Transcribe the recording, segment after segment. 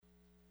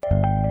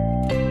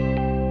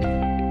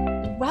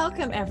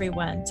Welcome,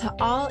 everyone, to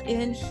All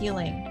in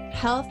Healing,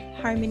 Health,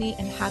 Harmony,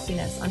 and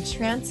Happiness on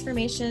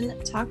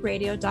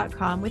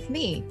TransformationTalkRadio.com with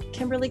me,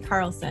 Kimberlie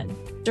Carlson.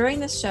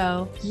 During this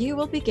show, you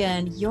will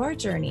begin your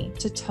journey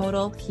to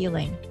total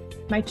healing.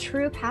 My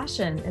true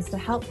passion is to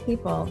help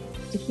people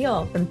to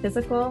heal from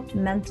physical,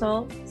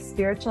 mental,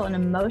 spiritual, and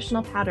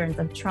emotional patterns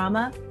of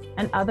trauma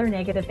and other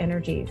negative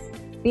energies.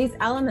 These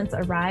elements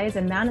arise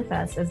and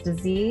manifest as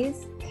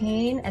disease,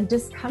 pain, and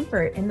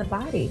discomfort in the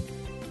body.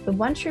 The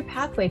one true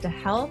pathway to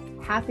health,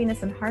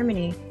 happiness, and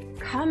harmony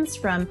comes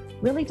from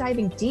really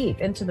diving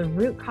deep into the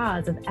root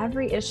cause of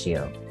every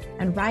issue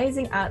and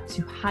rising up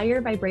to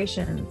higher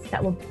vibrations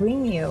that will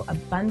bring you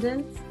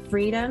abundance,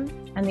 freedom,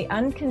 and the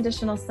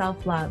unconditional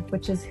self-love,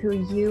 which is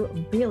who you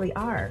really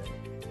are.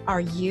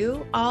 Are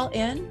you all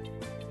in?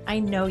 I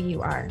know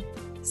you are.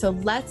 So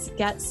let's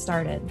get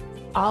started.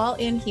 All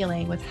in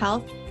Healing with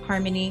Health,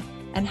 Harmony,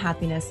 and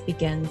Happiness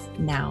begins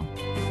now.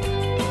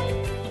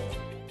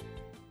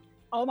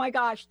 Oh my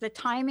gosh, the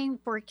timing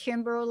for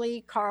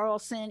Kimberlie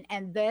Carlson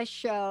and this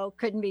show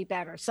couldn't be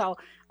better. So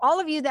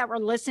all of you that were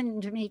listening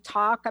to me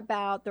talk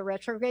about the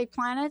retrograde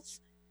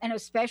planets, and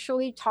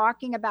especially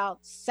talking about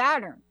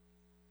Saturn,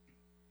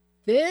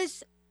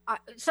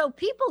 so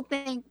people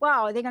think,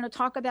 wow, are they going to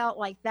talk about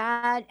like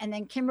that? And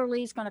then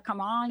Kimberly's going to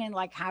come on and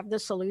like have the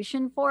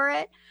solution for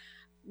it.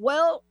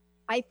 Well,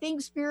 I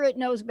think Spirit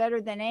knows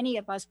better than any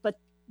of us, but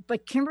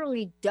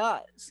Kimberlie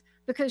does.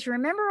 Because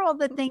remember all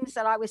the things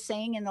that I was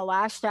saying in the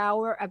last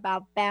hour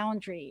about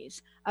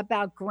boundaries,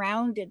 about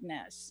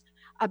groundedness,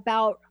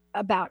 about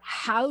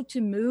how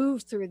to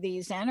move through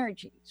these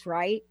energies,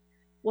 right?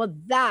 Well,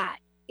 that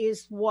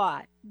is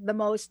what the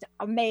most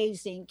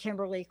amazing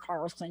Kimberlie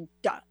Carlson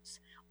does.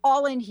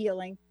 All in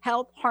Healing,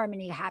 Health,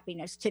 Harmony,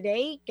 Happiness.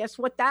 Today, guess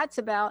what that's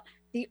about?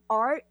 The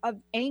art of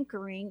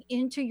anchoring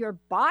into your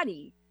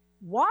body.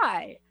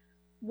 Why?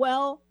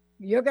 Well,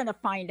 you're going to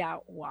find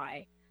out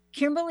why.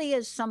 Kimberlie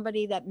is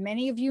somebody that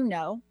many of you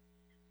know.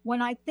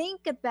 When I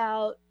think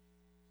about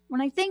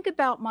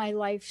my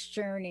life's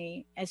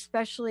journey,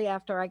 especially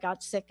after I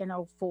got sick in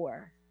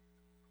 2004,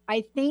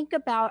 I think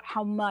about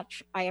how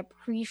much I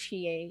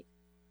appreciate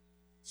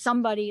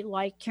somebody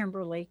like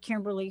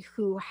Kimberlie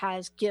who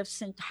has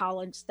gifts and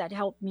talents that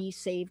help me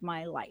save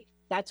my life.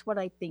 That's what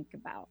I think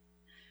about.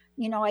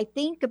 You know, I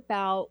think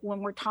about when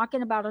we're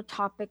talking about a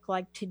topic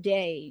like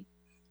today,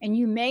 and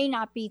you may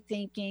not be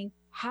thinking,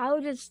 how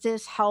does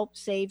this help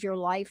save your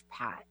life,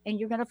 Pat? And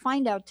you're going to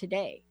find out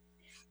today,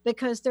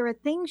 because there are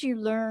things you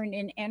learn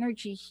in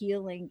energy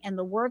healing and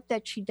the work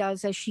that she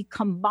does as she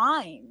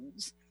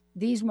combines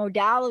these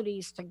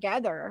modalities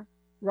together,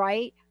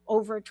 right?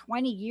 Over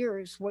 20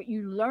 years, what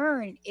you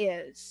learn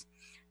is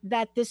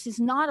that this is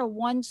not a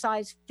one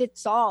size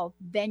fits all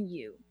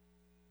venue,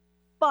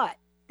 but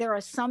there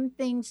are some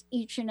things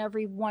each and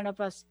every one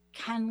of us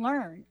can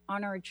learn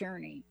on our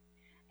journey.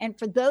 And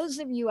for those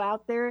of you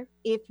out there,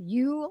 if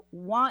you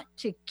want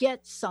to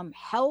get some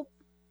help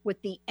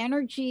with the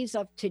energies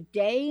of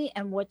today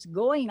and what's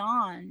going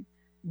on,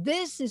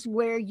 this is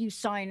where you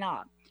sign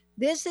up.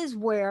 This is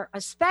where,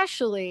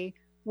 especially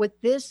with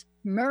this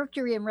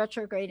Mercury in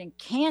retrograde in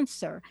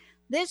Cancer,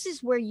 this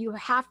is where you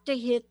have to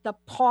hit the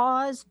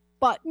pause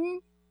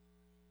button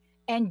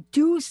and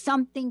do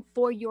something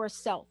for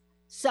yourself.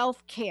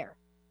 Self-care,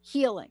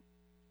 healing.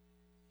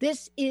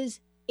 This is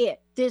it.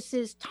 This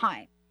is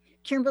time.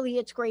 Kimberlie,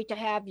 it's great to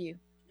have you.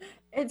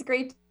 It's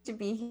great to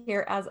be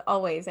here as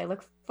always. I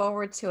look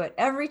forward to it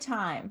every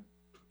time.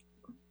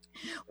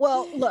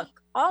 Well, look,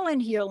 All in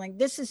Healing,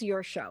 this is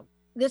your show.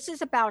 This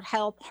is about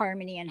health,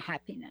 harmony, and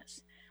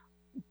happiness.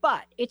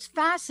 But it's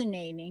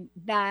fascinating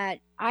that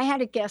I had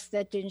a guest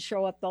that didn't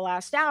show up the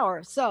last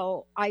hour.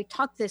 So I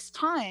took this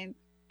time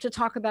to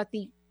talk about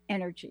the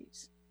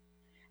energies.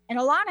 And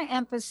a lot of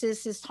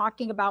emphasis is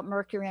talking about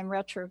Mercury in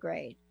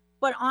retrograde.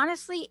 But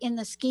honestly, in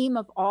the scheme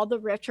of all the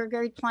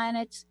retrograde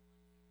planets,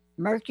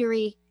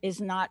 Mercury is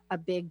not a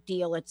big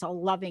deal. It's a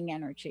loving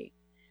energy.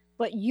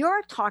 But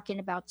you're talking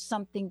about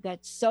something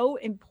that's so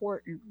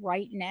important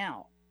right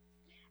now.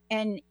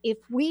 And if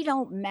we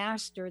don't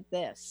master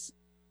this,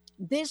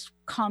 this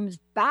comes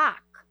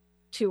back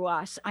to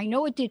us. I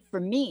know it did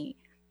for me.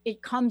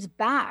 It comes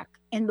back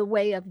in the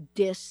way of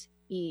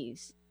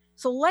dis-ease.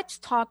 So let's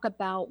talk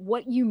about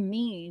what you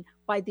mean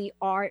by the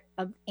art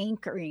of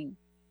anchoring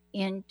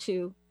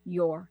into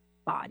your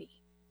body.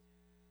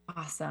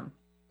 Awesome.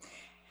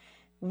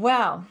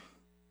 Well,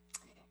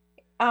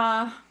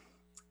 no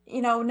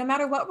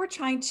matter what we're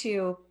trying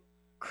to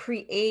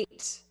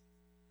create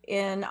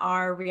in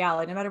our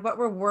reality, no matter what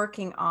we're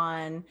working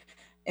on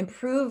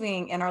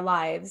improving in our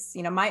lives,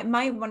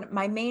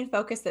 my main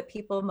focus that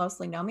people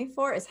mostly know me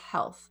for is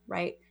health,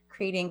 right?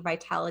 Creating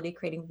vitality,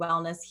 creating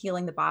wellness,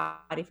 healing the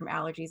body from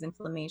allergies,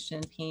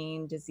 inflammation,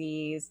 pain,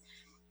 disease,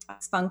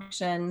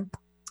 dysfunction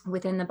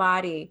within the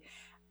body.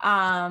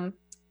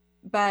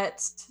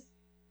 But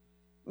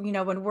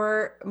when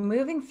we're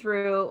moving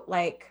through,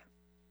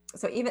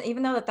 so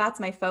even though that's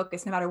my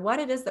focus, no matter what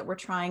it is that we're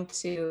trying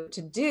to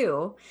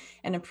do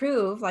and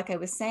improve, like I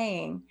was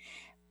saying,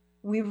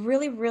 we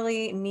really,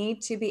 really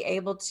need to be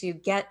able to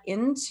get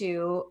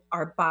into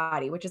our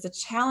body, which is a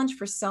challenge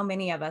for so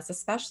many of us,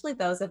 especially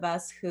those of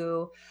us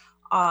who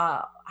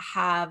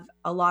have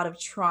a lot of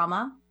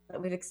trauma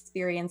that we've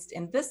experienced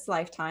in this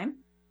lifetime.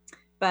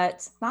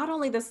 But not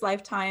only this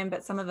lifetime,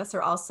 but some of us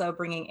are also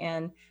bringing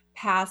in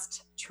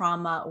past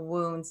trauma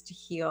wounds to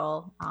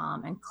heal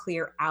and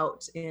clear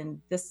out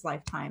in this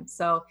lifetime.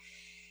 So,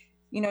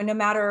 no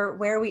matter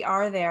where we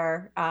are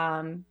there,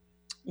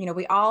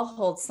 we all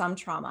hold some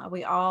trauma.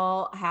 We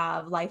all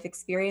have life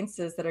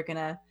experiences that are going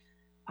to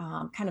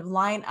kind of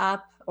line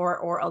up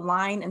or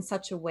align in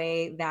such a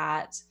way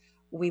that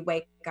we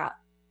wake up,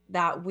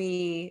 that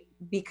we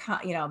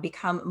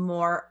become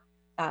more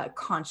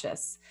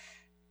conscious,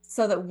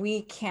 so that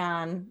we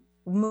can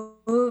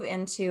move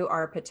into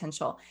our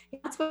potential.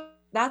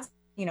 That's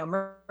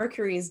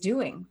Mercury is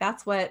doing.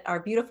 That's what our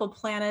beautiful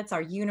planets,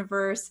 our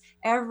universe,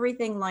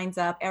 everything lines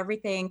up,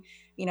 everything,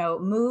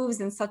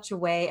 moves in such a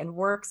way and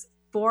works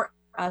for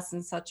us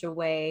in such a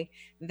way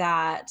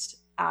that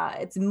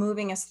it's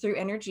moving us through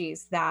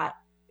energies that,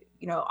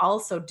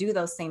 also do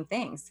those same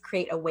things,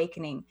 create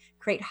awakening,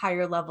 create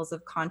higher levels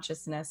of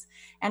consciousness.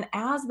 And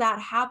as that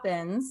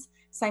happens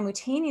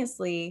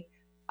simultaneously,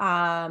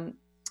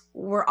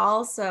 we're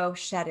also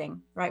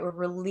shedding, right? We're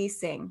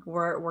releasing,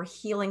 we're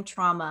healing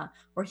trauma,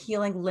 we're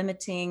healing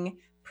limiting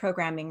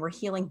programming, we're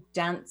healing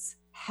dense,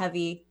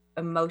 heavy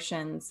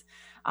emotions,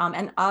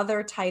 and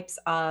other types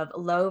of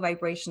low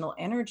vibrational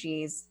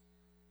energies.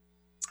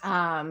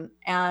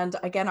 And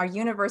again, our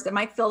universe, it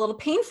might feel a little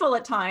painful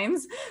at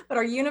times, but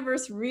our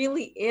universe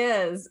really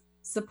is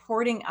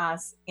supporting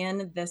us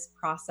in this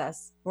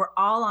process. We're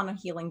all on a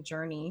healing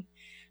journey.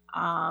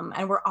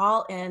 And we're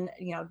all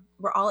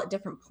at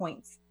different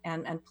points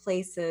and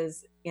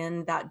places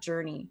in that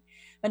journey.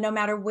 But no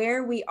matter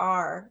where we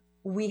are,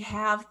 we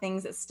have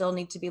things that still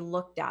need to be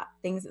looked at,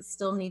 things that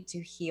still need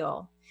to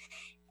heal.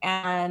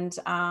 And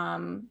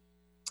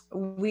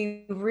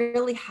we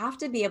really have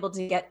to be able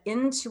to get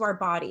into our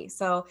body.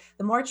 So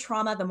the more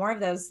trauma, the more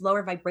of those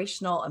lower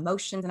vibrational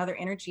emotions and other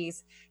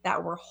energies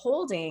that we're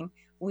holding,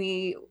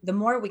 the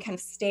more we kind of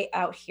stay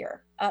out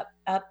here, up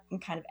and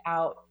kind of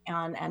out,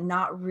 and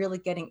not really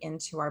getting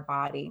into our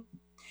body.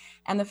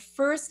 And the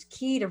first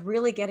key to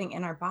really getting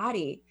in our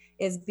body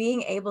is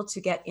being able to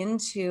get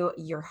into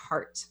your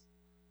heart.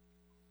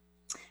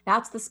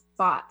 That's the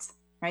spot,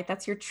 right?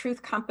 That's your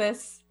truth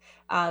compass.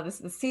 This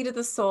is the seat of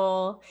the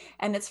soul.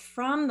 And it's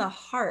from the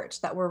heart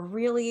that we're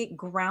really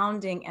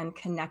grounding and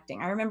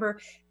connecting. I remember,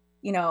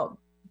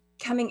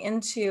 coming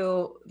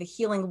into the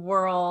healing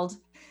world,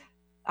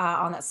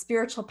 on that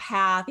spiritual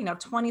path,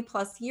 20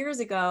 plus years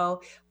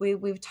ago,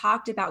 we've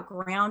talked about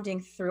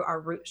grounding through our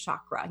root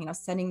chakra,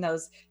 sending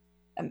those,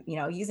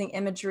 using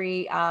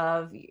imagery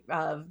of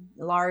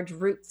large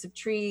roots of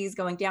trees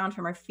going down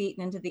from our feet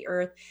and into the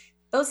earth.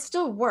 Those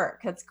still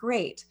work. That's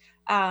great.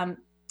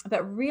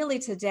 But really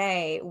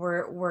today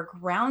we're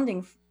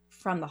grounding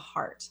from the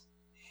heart.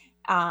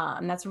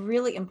 And that's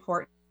really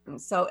important.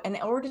 So in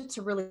order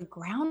to really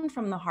ground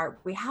from the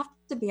heart, we have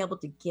to be able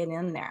to get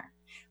in there.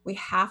 We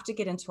have to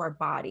get into our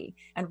body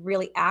and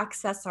really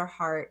access our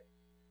heart.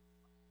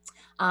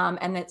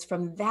 And it's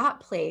from that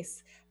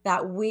place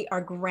that we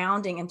are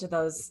grounding into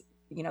those,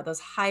 those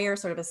higher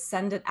sort of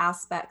ascendant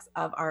aspects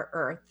of our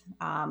earth,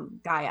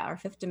 Gaia, our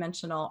fifth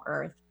dimensional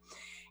earth.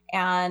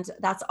 And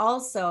that's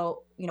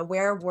also,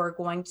 where we're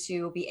going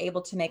to be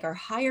able to make our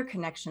higher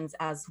connections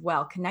as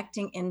well,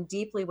 connecting in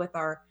deeply with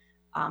our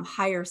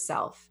higher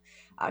self,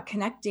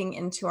 connecting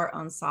into our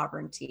own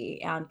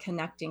sovereignty, and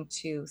connecting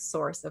to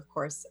source, of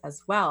course,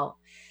 as well.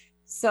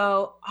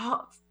 So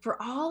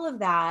for all of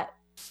that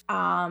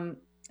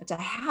to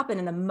happen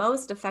in the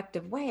most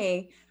effective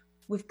way,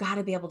 we've got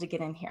to be able to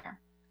get in here,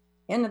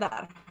 into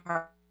that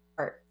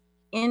heart,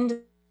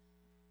 into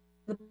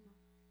the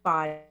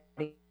body.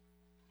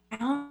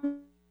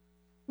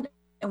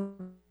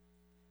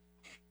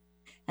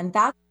 And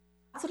that's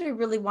what I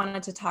really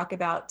wanted to talk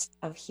about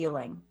of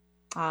healing.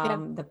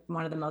 One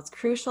of the most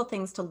crucial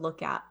things to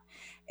look at.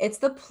 It's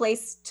the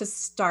place to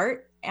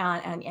start,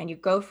 and you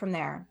go from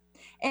there.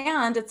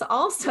 And it's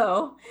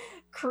also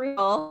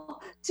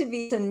crucial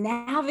to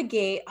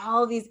navigate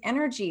all these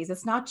energies.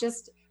 It's not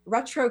just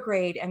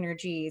retrograde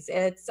energies.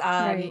 It's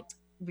Right.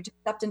 we just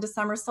stepped into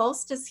summer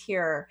solstice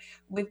here.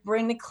 We're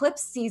in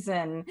eclipse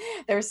season.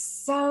 There's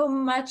so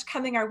much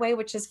coming our way,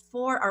 which is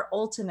for our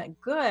ultimate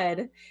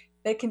good.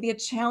 But it can be a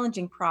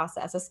challenging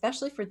process,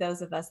 especially for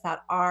those of us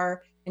that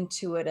are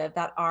intuitive,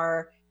 that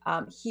are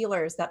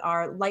healers, that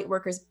are light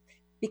workers,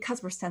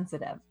 because we're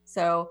sensitive.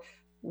 So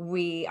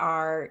we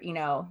are,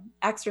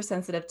 extra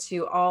sensitive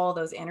to all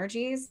those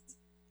energies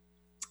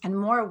and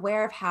more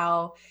aware of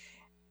how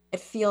it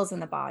feels in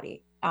the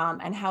body,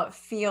 and how it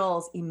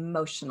feels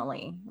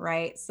emotionally,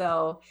 right?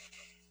 So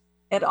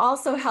it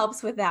also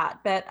helps with that.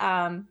 But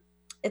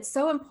it's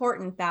so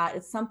important that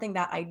it's something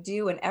that I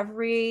do in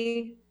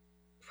every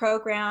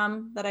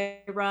program that I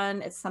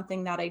run. It's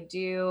something that I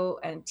do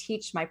and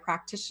teach my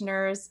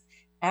practitioners,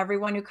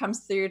 everyone who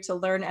comes through to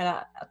learn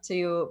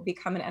to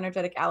become an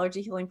energetic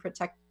allergy healing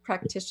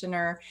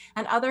practitioner,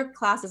 and other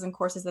classes and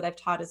courses that I've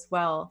taught as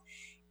well.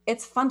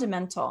 It's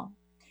fundamental.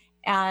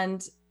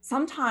 And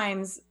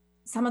sometimes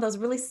some of those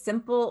really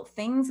simple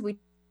things we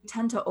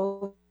tend to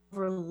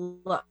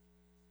overlook.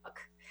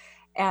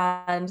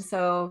 And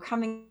so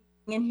coming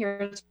in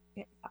here,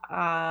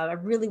 I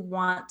really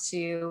want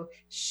to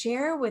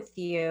share with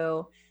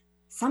you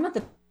some of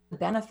the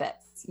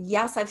benefits.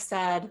 Yes, I've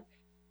said,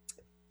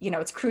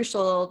 it's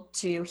crucial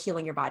to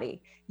healing your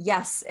body.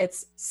 Yes,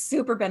 it's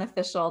super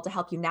beneficial to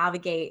help you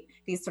navigate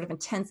these sort of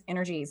intense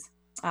energies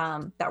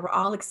that we're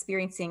all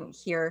experiencing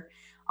here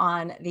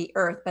on the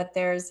earth,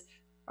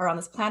 or on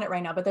this planet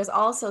right now, but there's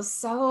also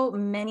so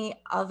many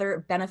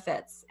other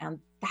benefits. And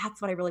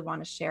that's what I really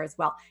want to share as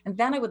well. And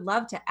then I would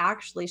love to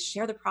actually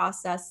share the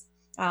process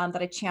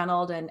that I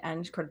channeled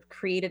and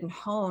created and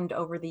honed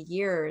over the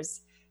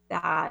years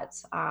that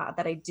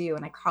I do.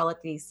 And I call it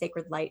the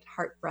Sacred Light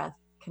Heart Breath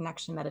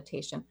Connection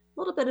Meditation. A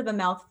little bit of a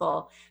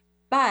mouthful,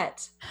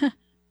 but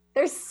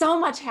there's so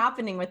much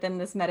happening within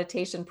this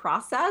meditation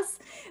process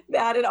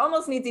that it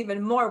almost needs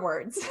even more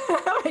words.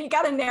 You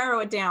got to narrow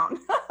it down.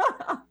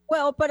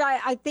 Well, but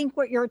I think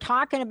what you're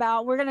talking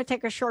about, we're going to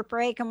take a short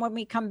break. And when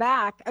we come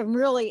back, I'm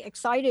really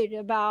excited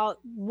about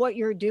what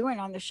you're doing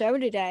on the show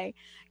today.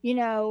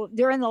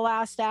 During the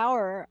last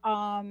hour,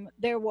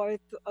 there were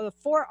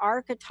 4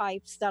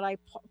 archetypes that I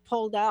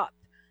pulled up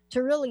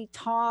to really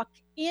talk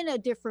in a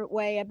different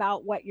way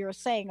about what you're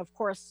saying. Of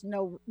course,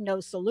 no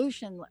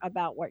solution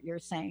about what you're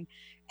saying.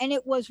 And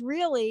it was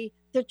really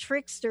the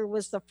trickster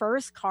was the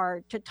first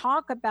card to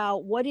talk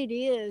about what it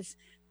is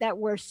that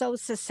we're so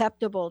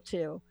susceptible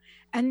to.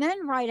 And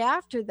then right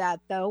after that,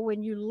 though,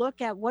 when you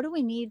look at what do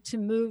we need to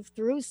move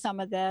through some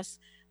of this,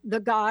 the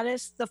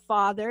goddess, the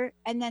father,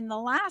 and then the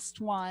last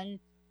one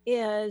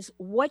is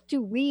what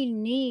do we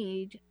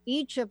need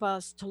each of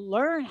us to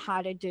learn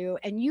how to do?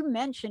 And you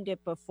mentioned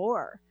it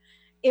before.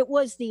 It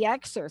was the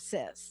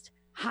exorcist.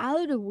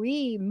 How do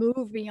we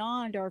move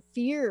beyond our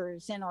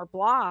fears and our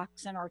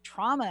blocks and our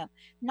trauma,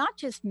 not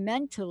just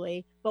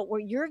mentally, but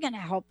what you're going to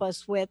help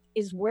us with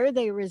is where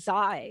they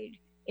reside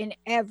in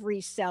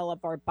every cell of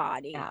our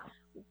body. Yeah.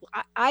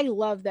 I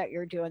love that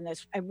you're doing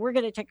this. And we're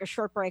going to take a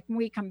short break. When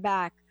we come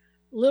back,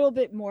 a little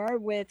bit more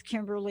with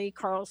Kimberlie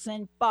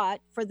Carlson. But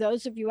for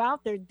those of you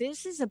out there,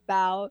 this is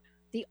about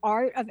the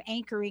art of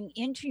anchoring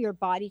into your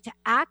body to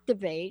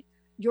activate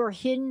your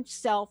hidden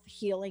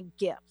self-healing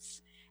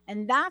gifts.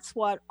 And that's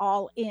what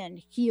All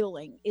In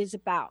Healing is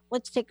about.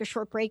 Let's take a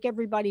short break,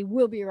 everybody.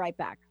 We'll be right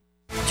back.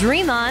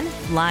 Dream on,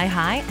 fly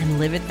high, and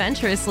live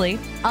adventurously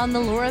on The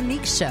Laura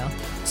Meeks Show.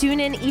 Tune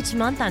in each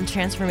month on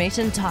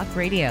Transformation Talk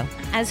Radio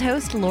as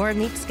host Laura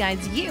Meeks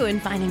guides you in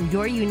finding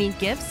your unique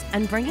gifts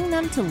and bringing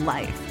them to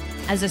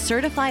life. As a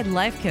certified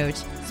life coach,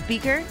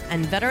 speaker,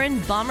 and veteran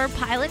bomber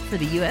pilot for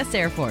the U.S.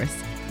 Air Force,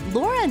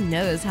 Laura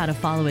knows how to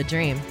follow a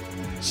dream.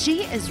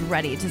 She is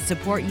ready to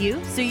support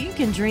you so you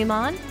can dream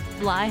on,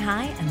 fly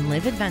high, and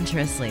live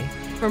adventurously.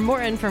 For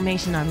more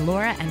information on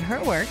Laura and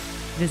her work,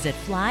 visit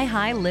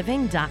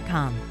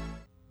flyhighliving.com.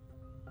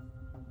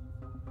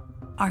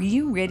 Are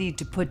you ready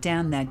to put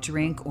down that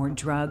drink or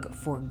drug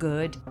for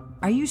good?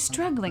 Are you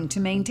struggling to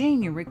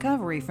maintain your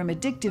recovery from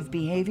addictive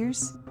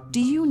behaviors?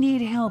 Do you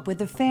need help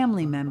with a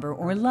family member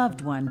or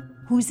loved one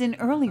who's in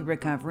early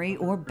recovery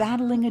or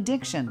battling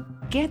addiction?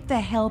 Get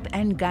the help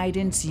and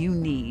guidance you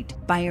need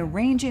by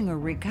arranging a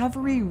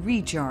Recovery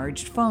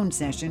Recharged phone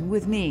session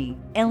with me,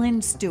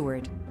 Ellen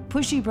Stewart,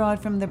 Pushy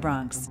Broad from the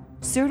Bronx,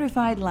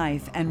 certified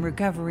life and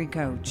recovery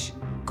coach.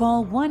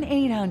 Call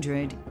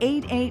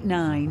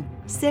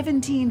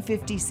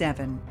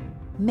 1-800-889-1757.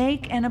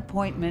 Make an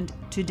appointment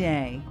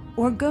today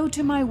or go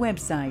to my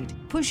website,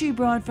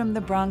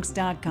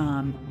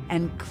 pushybroadfromthebronx.com,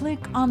 and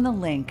click on the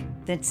link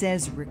that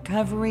says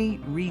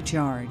Recovery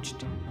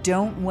Recharged.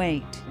 Don't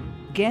wait.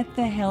 Get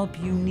the help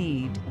you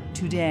need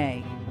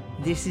today.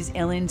 This is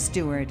Ellen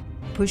Stewart,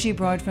 Pushy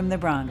Broad from the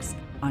Bronx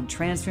on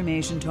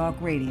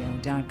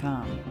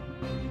TransformationTalkRadio.com.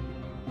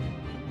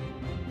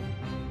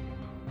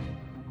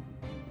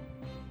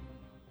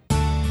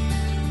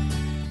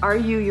 Are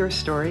you your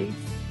story?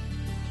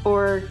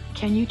 Or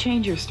can you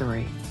change your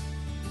story?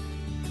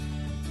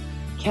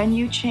 Can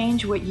you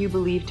change what you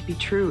believe to be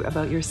true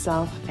about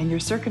yourself and your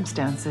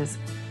circumstances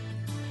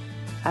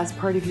as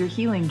part of your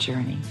healing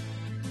journey?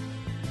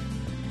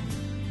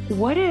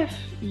 What if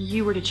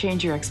you were to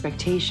change your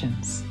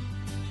expectations?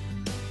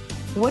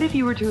 What if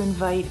you were to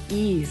invite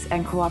ease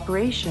and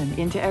cooperation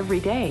into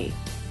every day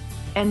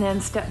and then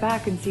step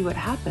back and see what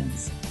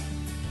happens?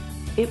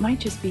 It might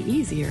just be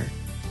easier.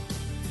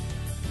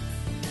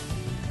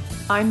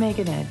 I'm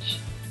Megan Edge,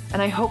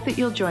 and I hope that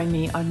you'll join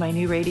me on my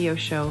new radio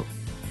show,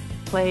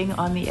 Playing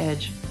on the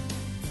Edge,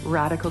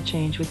 Radical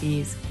Change with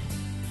Ease,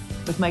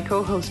 with my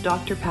co-host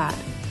Dr. Pat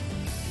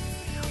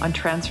on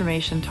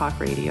Transformation Talk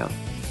Radio.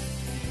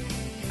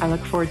 I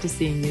look forward to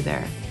seeing you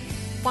there.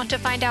 Want to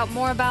find out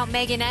more about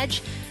Megan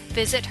Edge?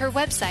 Visit her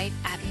website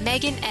at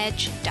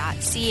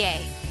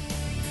meganedge.ca.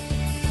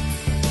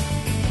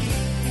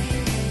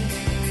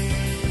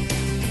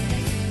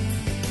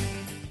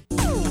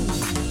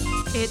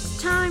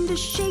 It's time to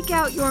shake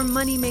out your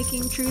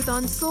money-making truth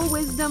on Soul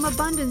Wisdom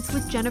Abundance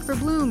with Jennifer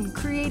Bloom,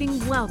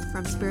 creating wealth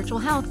from spiritual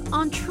health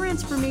on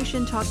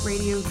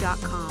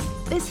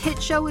transformationtalkradio.com. This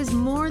hit show is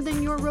more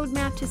than your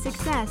roadmap to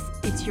success.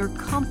 It's your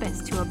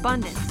compass to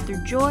abundance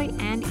through joy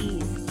and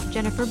ease.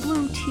 Jennifer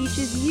Bloom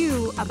teaches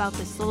you about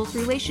the soul's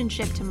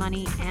relationship to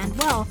money and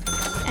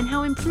wealth and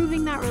how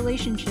improving that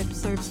relationship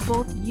serves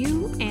both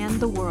you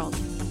and the world.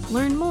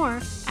 Learn more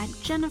at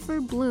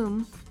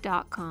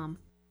jenniferbloom.com.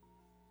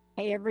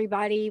 Hey,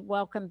 everybody,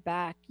 welcome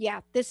back. Yeah,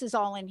 this is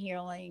All in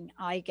Healing.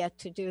 I get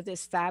to do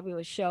this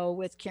fabulous show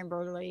with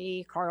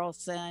Kimberlie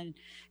Carlson.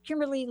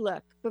 Kimberlie,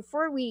 look,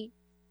 before we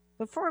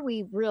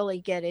really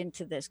get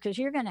into this, because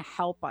you're going to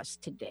help us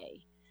today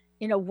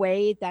in a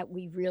way that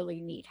we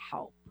really need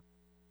help.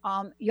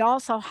 You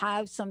also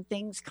have some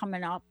things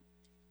coming up.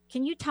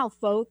 Can you tell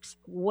folks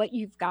what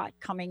you've got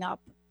coming up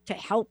to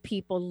help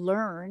people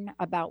learn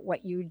about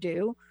what you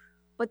do,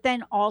 but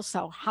then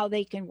also how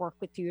they can work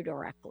with you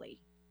directly?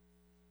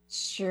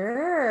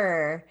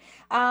 Sure.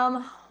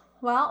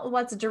 Well,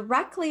 what's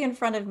directly in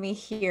front of me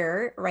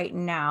here right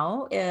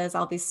now is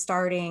I'll be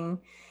starting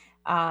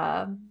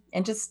and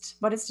just,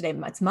 what is today?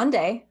 It's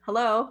Monday.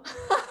 Hello.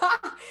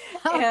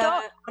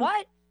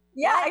 What?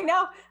 Yeah, I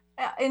know.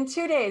 In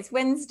 2 days,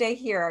 Wednesday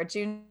here,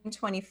 June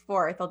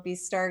 24th, I'll be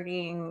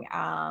starting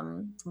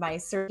my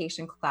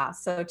certification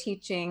class. So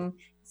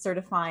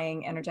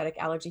certifying energetic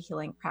allergy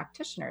healing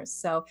practitioners.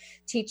 So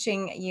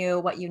teaching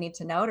you what you need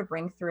to know to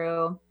bring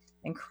through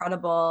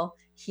incredible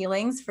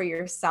healings for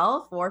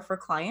yourself or for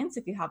clients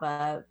if you have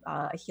a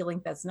healing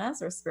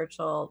business or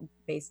spiritually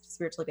based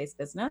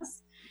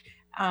business.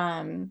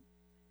 So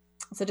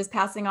just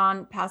passing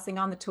on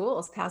the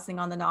tools, passing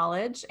on the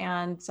knowledge,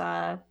 and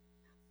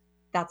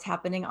that's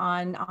happening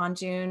on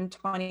June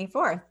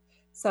 24th.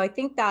 So I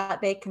think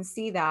that they can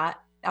see that.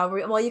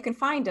 Well, you can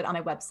find it on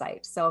my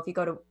website. So if you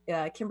go to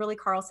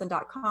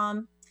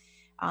KimberlieCarlson.com,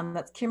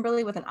 that's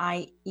Kimberlie with an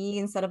I-E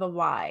instead of a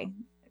Y.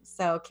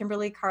 So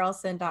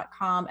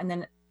KimberlieCarlson.com, and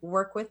then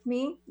work with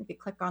me. If you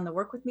click on the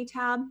work with me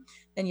tab,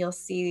 then you'll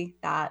see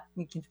that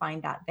you can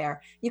find that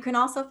there. You can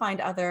also find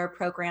other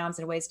programs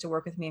and ways to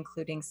work with me,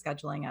 including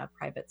scheduling a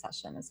private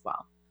session as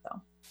well.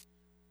 So,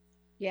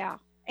 yeah.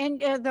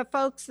 And the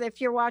folks, if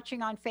you're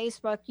watching on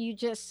Facebook, you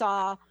just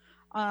saw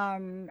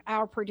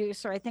our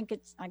producer,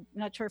 I'm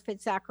not sure if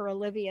it's Zach or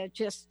Olivia,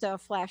 just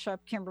flash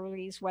up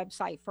Kimberlie's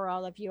website for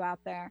all of you out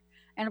there.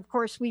 And of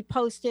course, we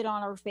post it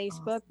on our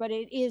Facebook, but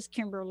it is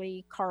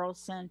Kimberlie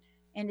Carlson,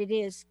 and it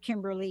is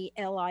Kimberlie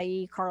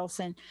LIE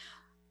Carlson.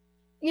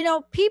 You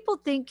know, people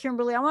think,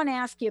 Kimberlie, I want to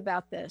ask you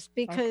about this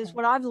because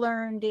what I've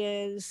learned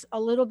is a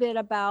little bit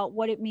about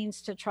what it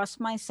means to trust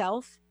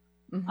myself,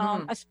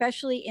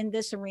 especially in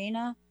this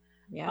arena.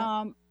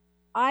 Yeah.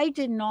 I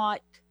did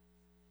not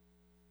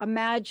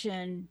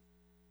imagine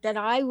that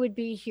I would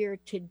be here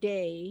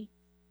today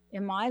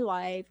in my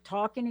life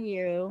talking to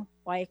you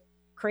like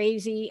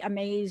crazy,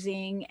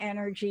 amazing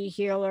energy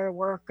healer,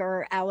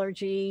 worker,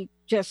 allergy,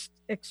 just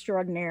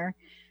extraordinaire.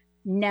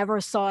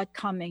 Never saw it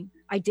coming.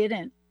 I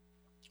didn't.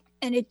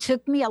 And it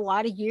took me a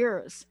lot of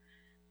years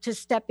to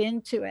step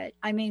into it.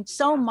 I mean,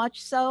 so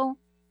much so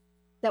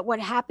that what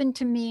happened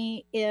to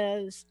me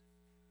is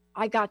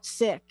I got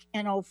sick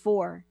in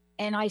 2004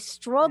 and I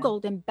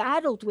struggled and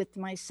battled with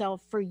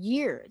myself for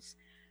years,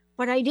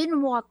 but I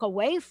didn't walk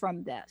away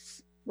from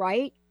this,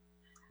 right?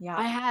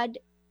 Yeah.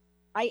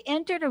 I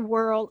entered a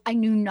world I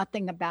knew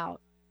nothing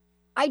about.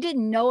 I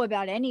didn't know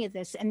about any of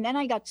this. And then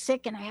I got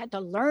sick and I had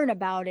to learn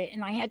about it.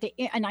 And I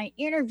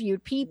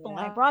interviewed people and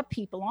I brought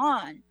people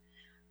on.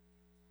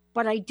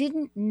 But I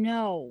didn't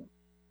know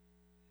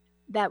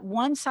that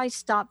once I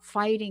stopped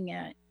fighting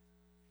it,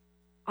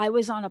 I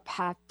was on a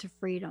path to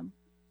freedom.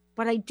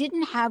 But I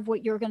didn't have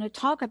what you're going to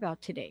talk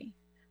about today.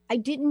 I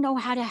didn't know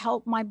how to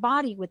help my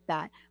body with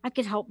that. I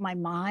could help my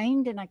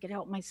mind and I could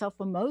help myself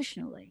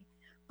emotionally,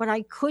 but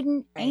I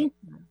couldn't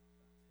anchor.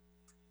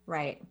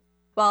 Right.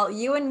 Well,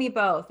 you and me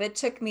both. It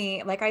took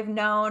me, like, I've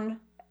known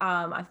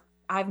that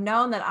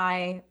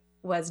I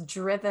was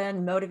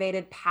driven,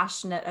 motivated,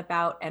 passionate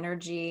about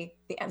energy,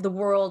 the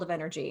world of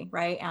energy,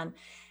 right? And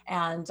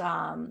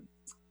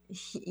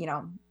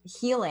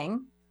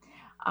healing,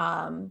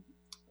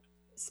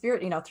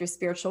 spirit, through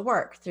spiritual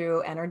work,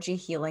 through energy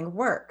healing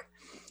work.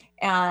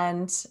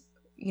 And,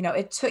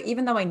 it took,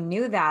 even though I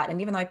knew that, and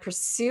even though I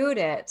pursued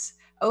it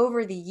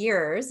over the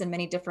years in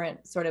many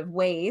different sort of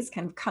ways,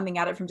 kind of coming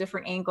at it from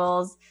different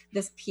angles,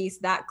 this piece,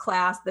 that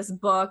class, this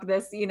book,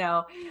 this,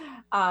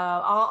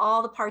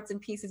 all the parts and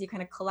pieces you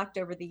kind of collect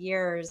over the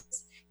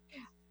years.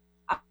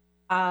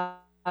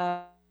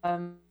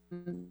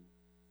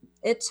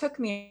 It took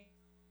me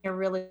a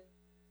really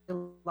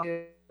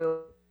long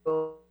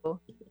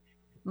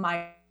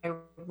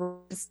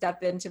to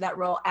step into that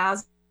role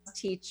as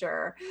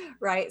teacher,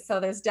 right? So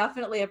there's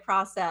definitely a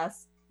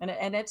process.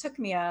 And it took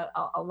me a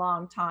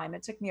long time.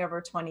 It took me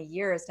over 20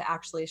 years to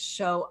actually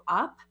show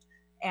up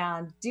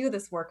and do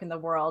this work in the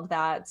world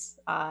that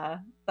I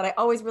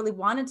always really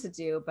wanted to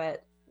do,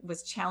 but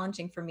was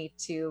challenging for me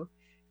to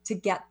to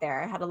get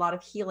there. I had a lot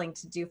of healing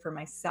to do for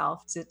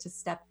myself to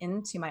step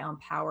into my own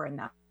power in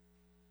that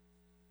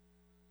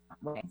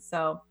way.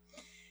 So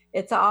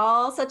it's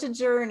all such a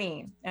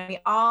journey, and we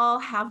all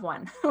have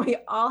one. We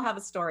all have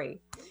a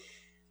story.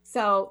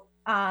 So,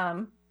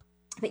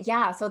 but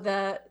yeah, so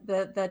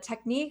the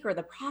technique or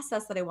the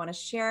process that I want to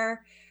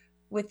share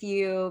with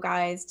you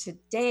guys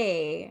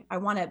today, I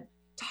want to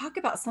talk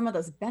about some of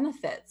those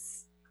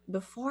benefits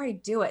before I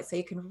do it, so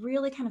you can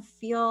really kind of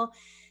feel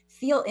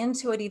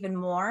into it even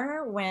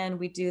more when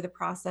we do the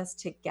process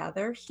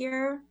together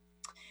here.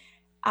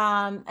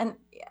 And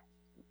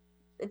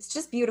it's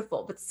just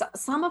beautiful. But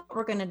some of what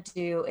we're going to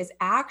do is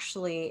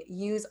actually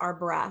use our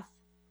breath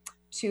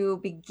to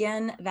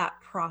begin that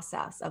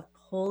process of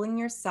pulling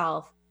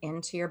yourself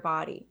into your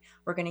body.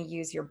 We're going to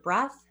use your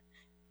breath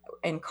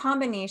in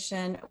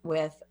combination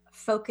with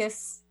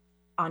focus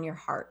on your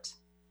heart.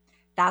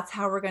 That's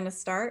how we're going to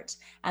start.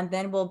 And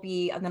then I'll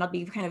be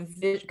kind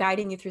of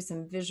guiding you through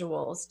some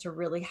visuals to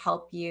really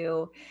help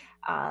you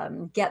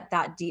get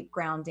that deep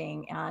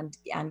grounding and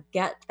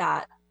get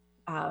that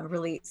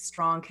really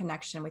strong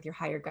connection with your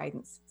higher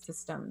guidance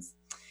systems.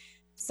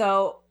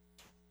 So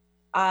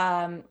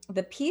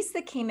the piece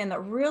that came in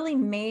that really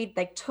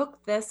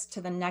took this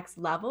to the next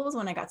level was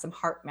when I got some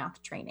heart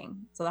math training.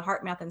 So the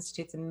Heart Math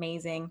Institute's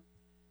amazing.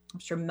 I'm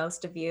sure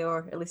most of you,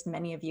 or at least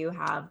many of you,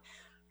 have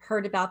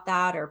heard about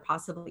that, or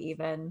possibly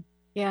even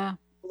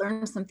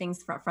learned some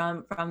things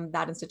from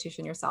that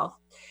institution yourself.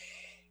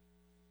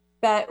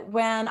 But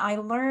when I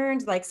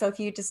learned, so if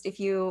you just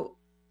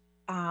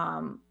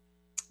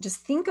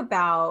think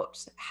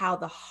about how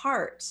the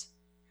heart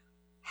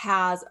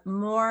has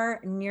more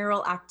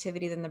neural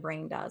activity than the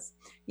brain does.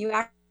 You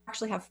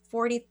actually have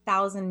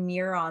 40,000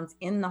 neurons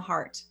in the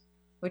heart,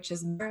 which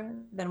is more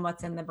than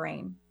what's in the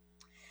brain.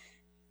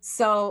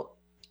 So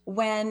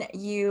when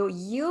you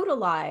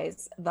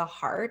utilize the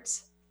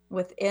heart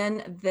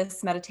within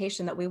this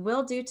meditation that we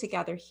will do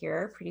together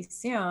here pretty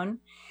soon,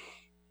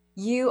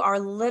 you are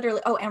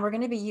literally, and we're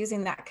going to be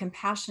using that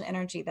compassion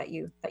energy that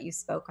you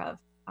spoke of.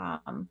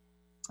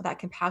 That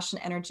compassion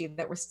energy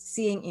that we're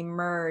seeing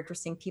emerge. We're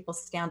seeing people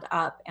stand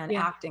up and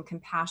act in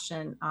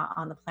compassion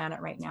on the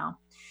planet right now.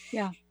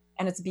 Yeah.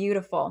 And it's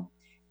beautiful.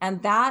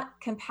 And that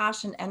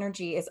compassion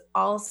energy is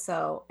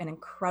also an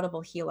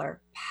incredible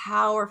healer,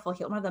 powerful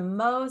healer, one of the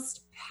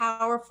most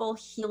powerful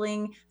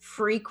healing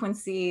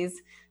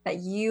frequencies that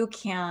you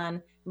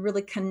can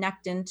really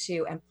connect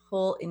into and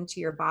pull into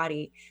your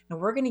body. And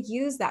we're going to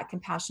use that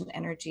compassion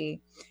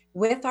energy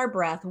with our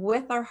breath,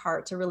 with our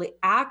heart, to really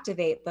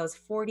activate those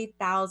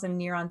 40,000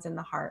 neurons in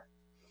the heart.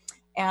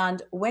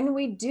 And when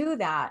we do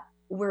that,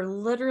 we're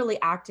literally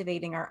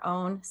activating our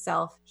own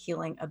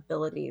self-healing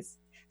abilities.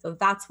 So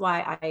that's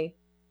why I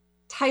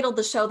titled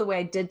the show the way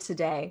I did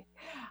today,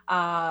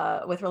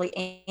 with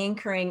really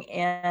anchoring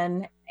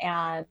in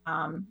and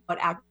what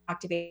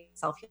activates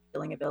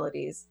self-healing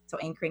abilities. So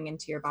anchoring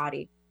into your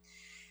body.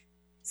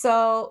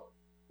 So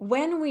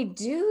when we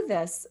do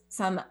this,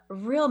 some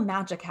real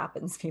magic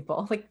happens,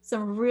 people,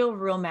 some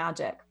real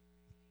magic.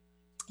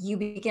 You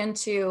begin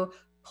to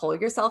pull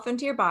yourself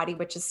into your body,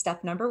 which is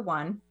step number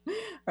 1,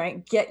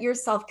 right? Get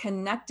yourself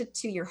connected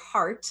to your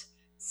heart,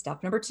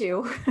 step number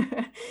 2,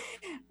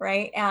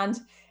 right?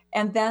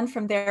 And then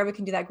from there, we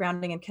can do that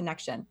grounding and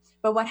connection.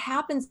 But what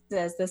happens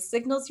is this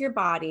signals your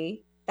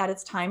body that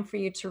it's time for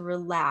you to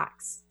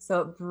relax.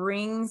 So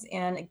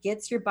it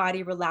gets your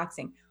body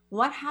relaxing.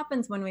 What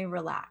happens when we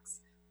relax?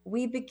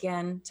 We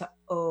begin to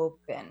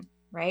open,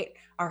 right?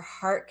 Our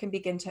heart can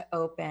begin to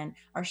open.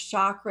 Our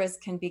chakras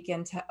can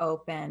begin to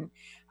open.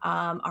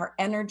 Our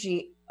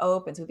energy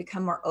opens. We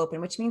become more open,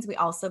 which means we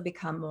also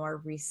become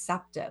more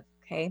receptive,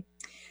 okay?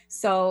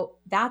 So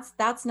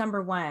that's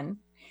number 1.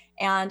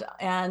 And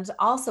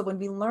also when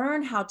we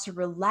learn how to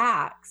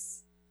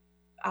relax,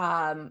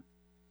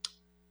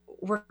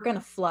 we're going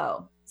to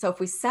flow. So if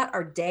we set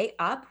our day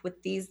up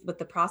with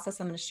the process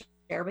I'm going to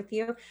share with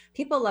you,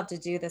 people love to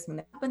do this when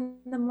they're up in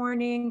the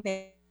morning.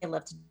 They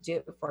love to do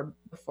it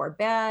before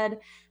bed.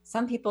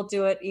 Some people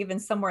do it even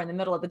somewhere in the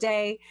middle of the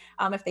day,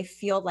 if they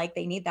feel like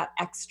they need that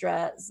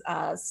extra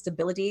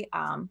stability,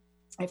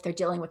 if they're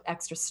dealing with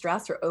extra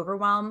stress or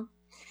overwhelm.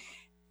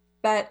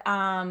 But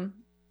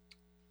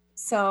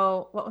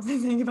so what was I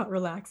saying about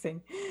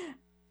relaxing?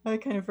 I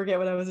kind of forget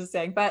what I was just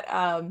saying, but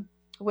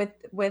with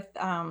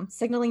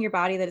signaling your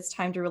body that it's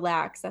time to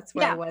relax, that's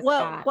where I was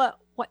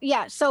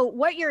at. So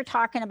what you're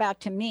talking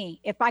about to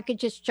me, if I could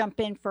just jump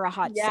in for a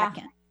hot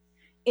second,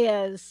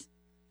 is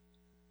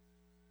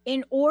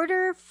in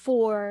order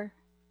for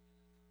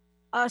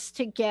us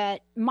to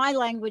get my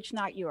language,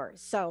 not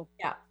yours. So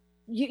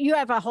you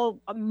have a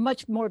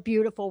much more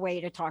beautiful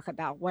way to talk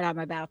about what I'm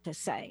about to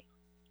say.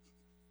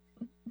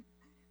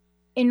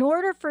 In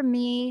order for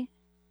me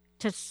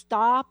to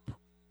stop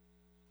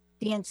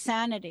the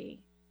insanity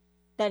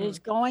that is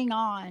going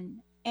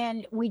on,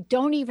 and we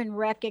don't even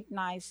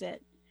recognize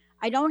it,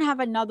 I don't have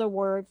another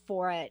word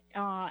for it.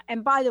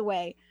 And by the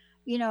way,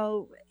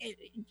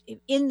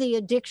 in the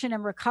addiction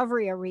and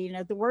recovery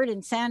arena, the word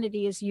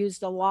insanity is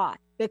used a lot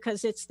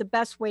because it's the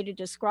best way to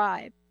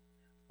describe.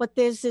 But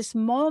there's this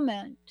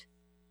moment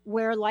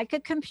where, like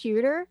a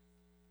computer,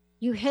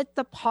 you hit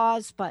the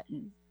pause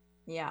button.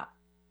 Yeah.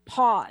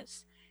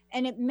 Pause.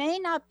 And it may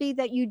not be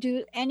that you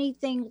do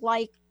anything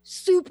like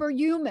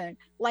superhuman,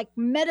 like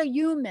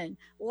metahuman,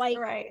 like,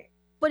 right.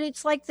 But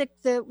it's like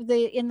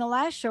the in the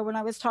last show when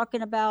I was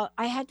talking about,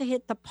 I had to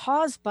hit the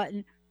pause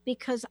button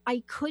because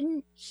I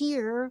couldn't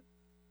hear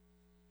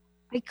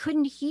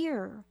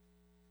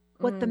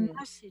what the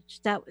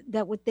message that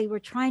what they were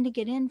trying to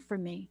get in for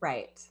me.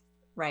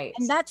 Right.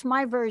 And that's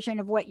my version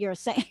of what you're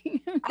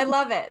saying. I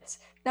love it.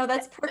 No,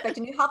 that's perfect.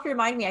 And you help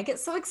remind me. I get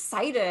so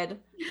excited.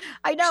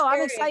 I know.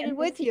 I'm excited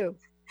with you.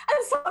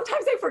 And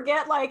sometimes I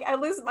forget, like I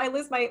lose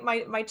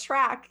my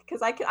track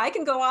because I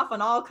can go off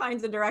on all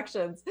kinds of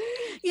directions.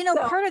 You know,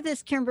 part of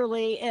this,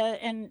 Kimberlie,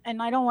 and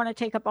I don't want to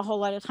take up a whole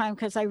lot of time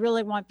because I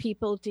really want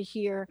people to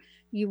hear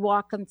you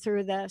walk them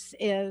through this,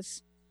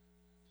 is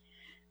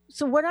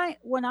so what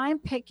I'm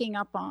picking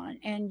up on,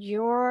 and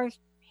your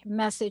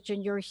message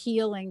and your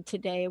healing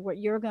today, what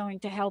you're going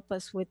to help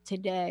us with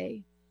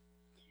today,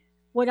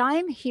 what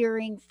I'm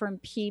hearing from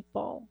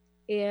people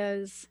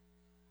is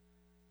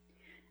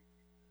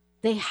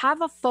they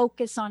have a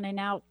focus on an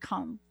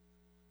outcome,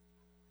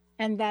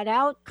 and that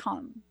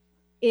outcome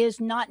is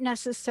not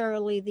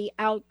necessarily the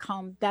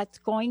outcome that's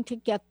going to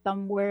get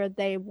them where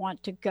they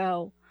want to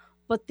go,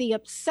 but the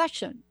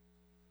obsession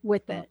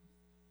with it,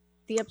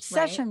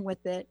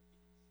 with it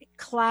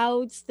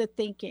clouds the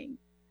thinking.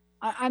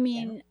 I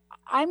mean,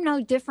 I'm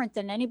no different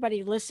than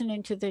anybody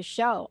listening to this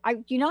show.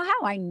 You know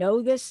how I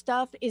know this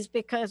stuff is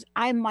because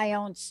I'm my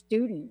own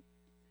student.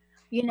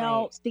 You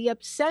know, the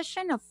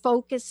obsession of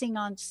focusing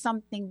on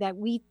something that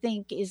we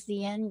think is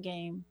the end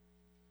game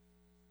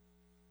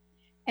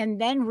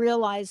and then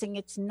realizing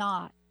it's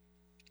not.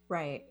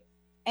 Right.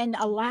 And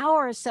allow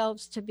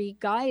ourselves to be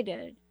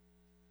guided.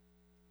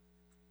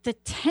 The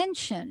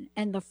tension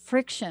and the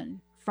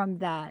friction from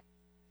that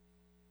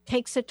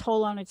takes a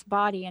toll on its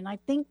body. And I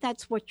think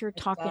that's what you're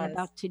talking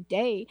about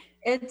today.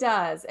 It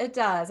does.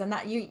 And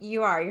that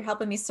you're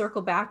helping me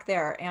circle back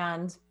there.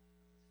 And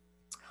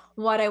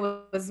what I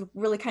was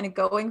really kind of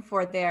going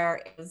for there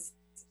is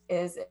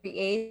it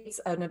creates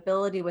an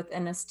ability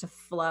within us to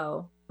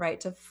flow, right?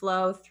 To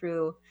flow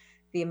through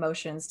the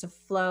emotions, to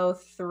flow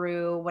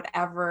through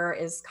whatever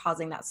is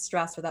causing that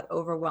stress or that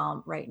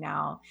overwhelm right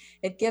now.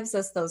 It gives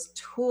us those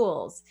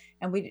tools.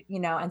 And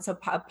and so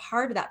a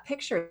part of that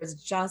picture is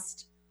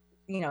just,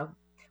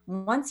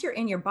 once you're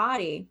in your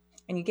body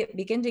and you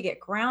begin to get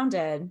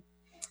grounded,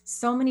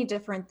 so many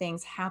different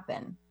things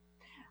happen,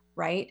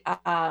 right?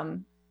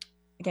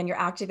 Again, you're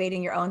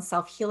activating your own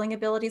self-healing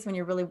abilities when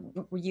you're really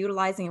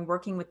utilizing and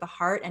working with the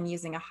heart and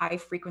using a high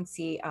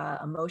frequency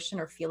emotion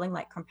or feeling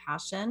like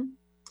compassion.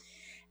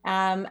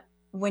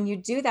 When you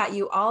do that,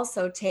 you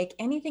also take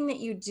anything that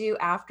you do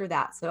after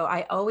that. So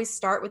I always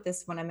start with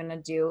this when I'm going to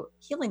do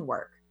healing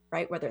work,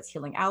 right? Whether it's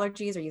healing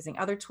allergies or using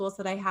other tools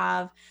that I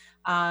have.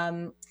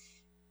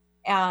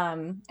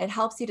 It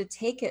helps you to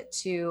take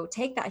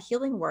that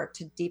healing work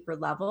to deeper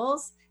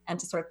levels and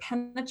to sort of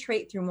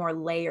penetrate through more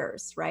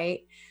layers,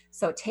 right?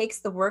 So it takes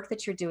the work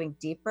that you're doing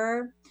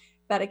deeper,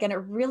 but again,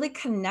 it really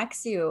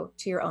connects you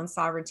to your own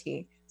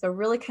sovereignty. So it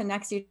really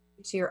connects you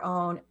to your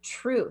own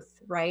truth,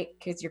 right?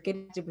 Because you're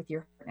getting with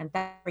your, and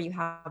that's where you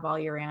have all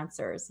your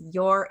answers,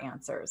 your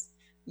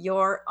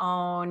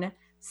own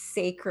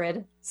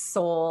sacred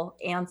soul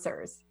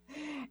answers.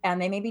 And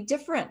they may be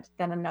different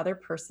than another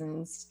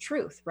person's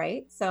truth,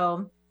 right?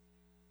 So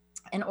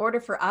in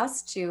order for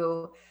us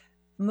to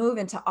move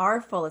into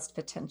our fullest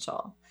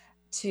potential,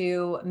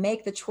 to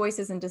make the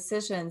choices and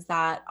decisions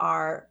that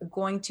are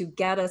going to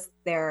get us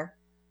there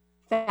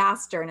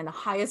faster and in the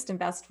highest and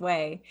best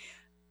way,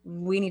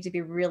 we need to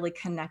be really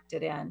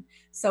connected in.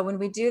 So when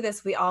we do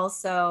this, we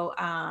also,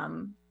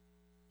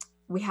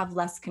 we have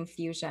less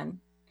confusion.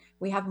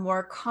 We have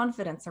more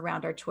confidence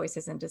around our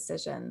choices and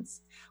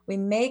decisions. We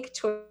make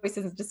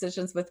choices and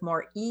decisions with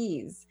more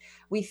ease.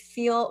 We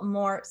feel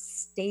more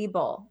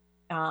stable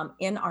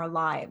in our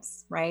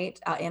lives, right?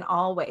 In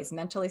all ways,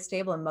 mentally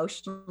stable,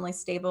 emotionally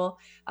stable,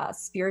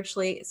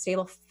 spiritually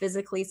stable,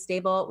 physically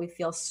stable. We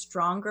feel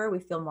stronger. We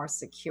feel more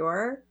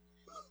secure.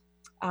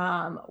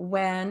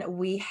 When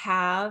we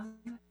have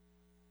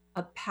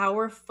a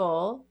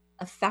powerful,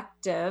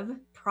 effective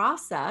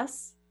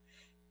process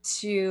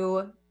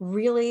to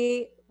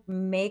really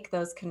make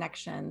those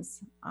connections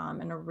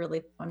in a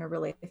really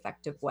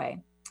effective way.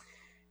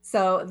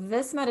 So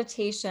this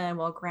meditation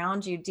will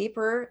ground you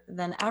deeper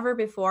than ever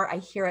before. I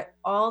hear it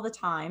all the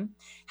time.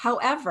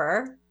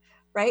 However,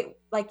 right,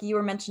 like you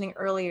were mentioning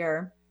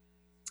earlier,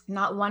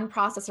 not one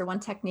process or one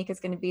technique is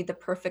going to be the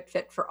perfect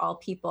fit for all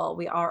people.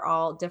 We are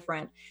all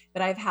different.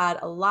 But I've had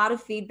a lot of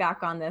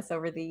feedback on this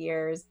over the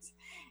years.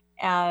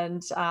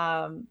 And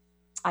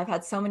I've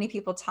had so many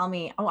people tell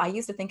me, oh, I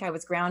used to think I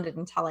was grounded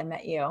until I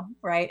met you,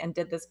 right? And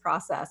did this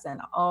process. And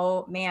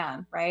oh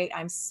man, right?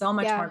 I'm so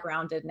much more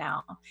grounded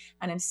now.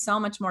 And I'm so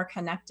much more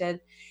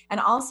connected. And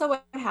also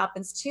what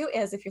happens too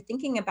is if you're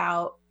thinking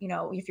about,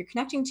 if you're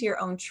connecting to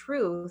your own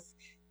truth,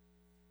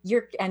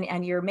 you're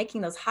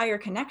making those higher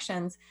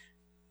connections,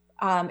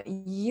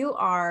 you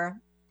are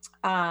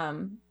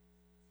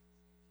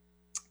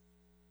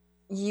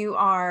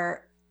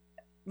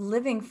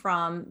living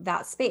from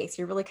that space.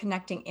 You're really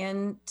connecting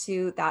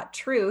into that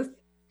truth.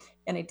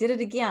 And I did it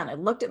again. I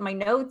looked at my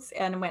notes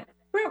and went,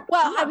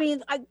 well, I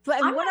mean,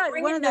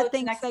 one of the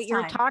things that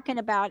you're time. talking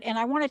about, and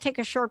I want to take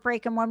a short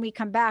break, and when we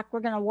come back,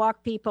 we're going to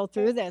walk people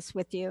through this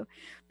with you,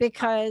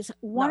 because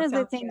one of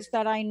the things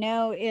that I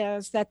know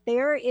is that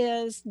there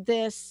is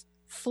this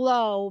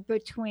flow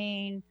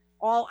between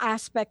all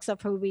aspects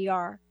of who we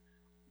are,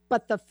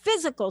 but the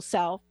physical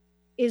self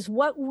is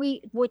what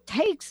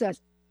takes us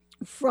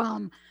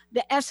from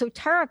the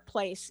esoteric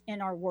place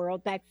in our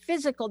world. That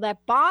physical,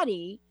 that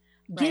body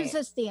gives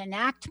us the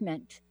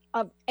enactment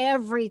of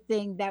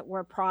everything that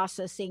we're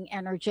processing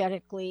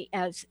energetically,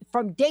 as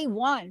from day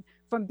one,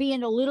 from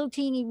being a little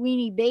teeny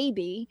weeny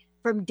baby,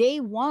 from day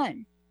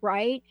one,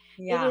 right?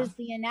 Yeah. It is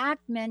the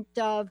enactment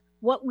of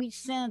what we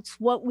sense,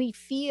 what we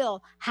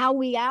feel, how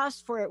we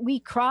ask for it,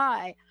 we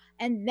cry.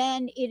 And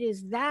then it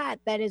is that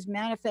is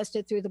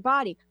manifested through the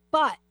body.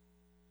 But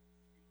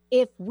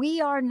if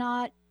we are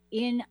not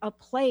in a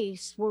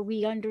place where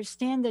we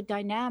understand the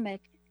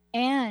dynamic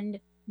and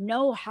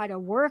know how to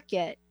work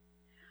it,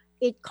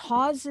 it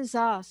causes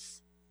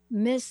us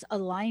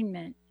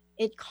misalignment.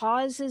 It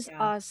causes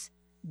us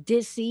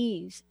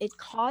dis-ease. It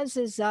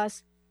causes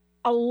us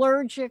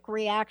allergic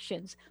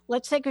reactions.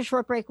 Let's take a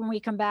short break. When we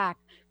come back,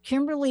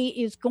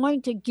 Kimberlie is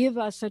going to give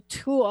us a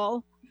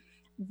tool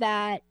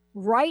that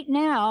right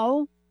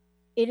now,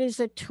 it is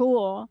a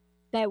tool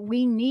that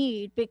we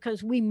need,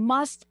 because we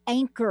must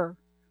anchor.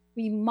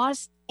 We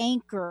must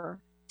anchor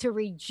to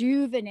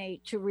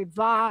rejuvenate, to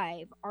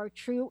revive our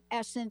true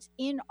essence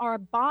in our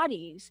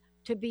bodies,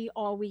 to be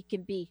all we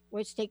can be.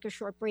 Let's take a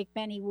short break,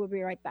 Benny. We'll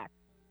be right back.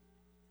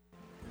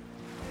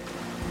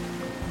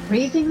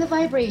 Raising the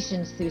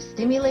vibrations through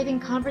stimulating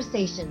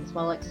conversations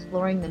while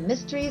exploring the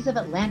mysteries of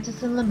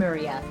Atlantis and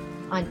Lemuria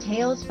on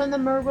Tales from the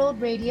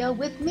Merworld Radio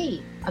with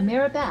me,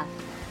 Amira Beth.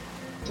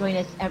 Join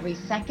us every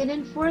second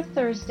and fourth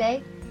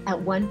Thursday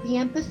at 1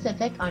 p.m.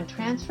 Pacific on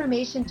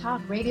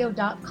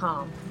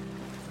TransformationTalkRadio.com.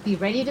 Be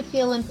ready to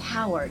feel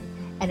empowered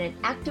and an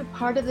active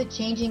part of the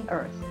changing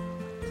earth.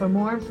 For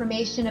more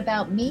information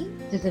about me,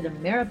 visit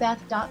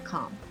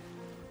amirabeth.com.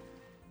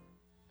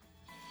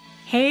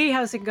 Hey,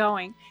 how's it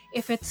going?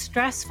 If it's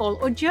stressful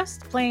or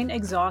just plain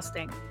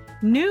exhausting,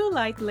 New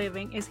Light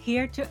Living is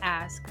here to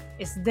ask,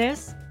 is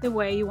this the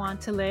way you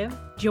want to live?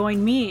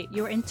 Join me,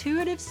 your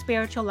intuitive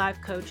spiritual life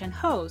coach and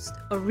host,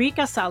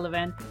 Ulrika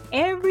Sullivan,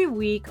 every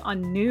week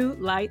on New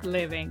Light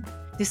Living.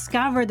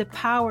 Discover the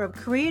power of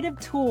creative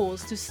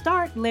tools to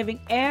start living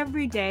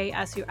every day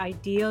as your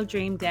ideal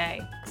dream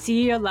day.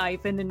 See your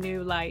life in the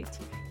new light.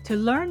 To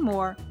learn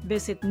more,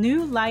 visit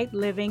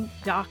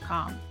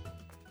newlightliving.com.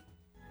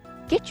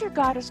 Get your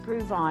Goddess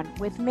Groove On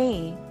with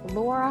me,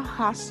 Laura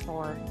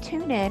Hosford.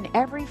 Tune in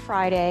every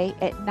Friday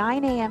at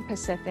 9 a.m.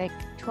 Pacific,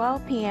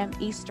 12 p.m.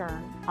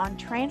 Eastern on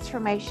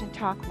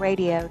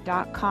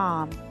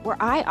TransformationTalkRadio.com, where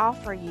I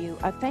offer you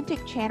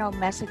authentic channel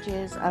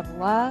messages of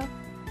love,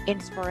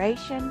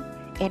 inspiration,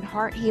 and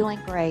heart-healing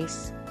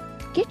grace.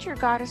 Get your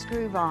Goddess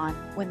Groove On.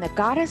 When the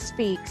Goddess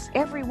speaks,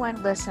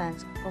 everyone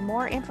listens. For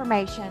more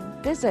information,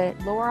 visit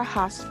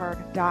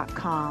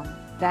laurahosford.com.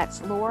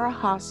 That's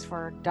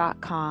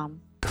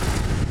laurahosford.com.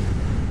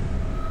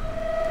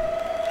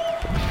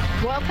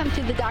 Welcome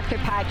to the Dr.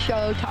 Pat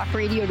Show, talk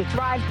radio to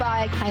thrive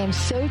by. I am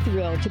so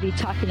thrilled to be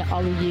talking to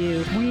all of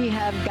you. We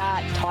have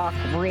got talk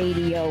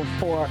radio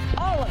for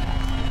all of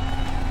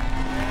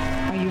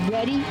us. Are you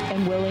ready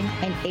and willing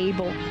and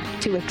able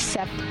to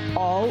accept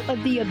all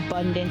of the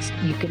abundance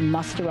you can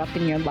muster up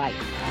in your life?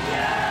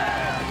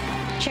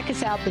 Check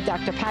us out,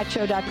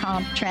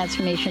 thedrpatshow.com,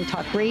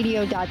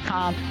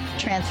 transformationtalkradio.com,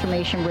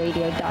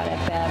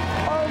 transformationradio.fm.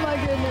 Oh my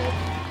goodness.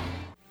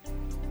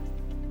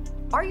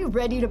 Are you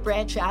ready to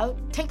branch out?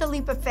 Take a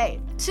leap of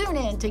faith. Tune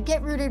in to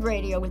Get Rooted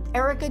Radio with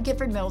Erica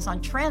Gifford Mills on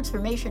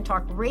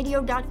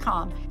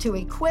transformationtalkradio.com to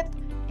equip,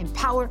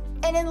 empower,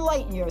 and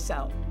enlighten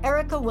yourself.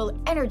 Erica will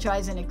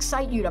energize and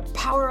excite you to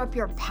power up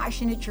your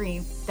passionate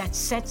dream that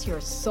sets your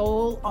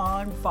soul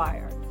on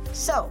fire.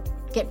 So,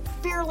 get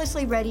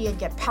fearlessly ready and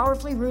get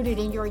powerfully rooted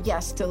in your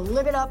yes to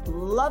live it up,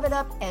 love it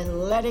up,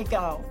 and let it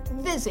go.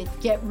 Visit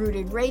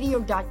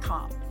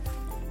GetRootedRadio.com.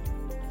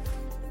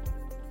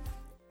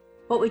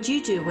 What would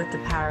you do with the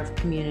power of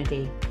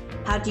community?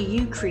 How do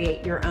you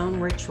create your own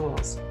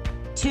rituals?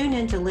 Tune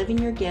in to Living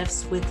Your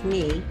Gifts with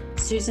me,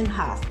 Susan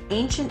Huff,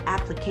 Ancient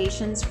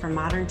Applications for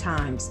Modern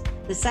Times,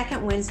 the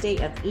second Wednesday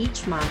of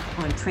each month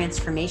on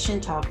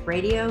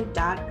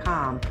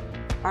TransformationTalkRadio.com.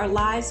 Our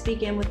lives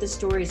begin with the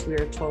stories we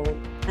are told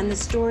and the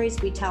stories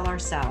we tell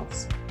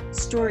ourselves.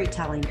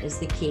 Storytelling is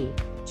the key.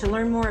 To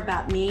learn more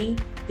about me,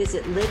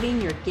 visit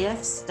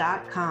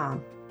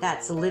livingyourgifts.com.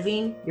 That's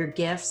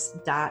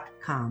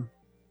livingyourgifts.com.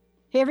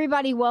 Hey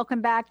everybody,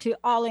 welcome back to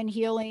All in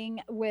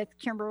Healing with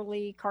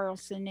Kimberlie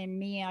Carlson and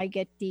me. I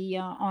get the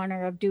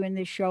honor of doing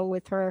this show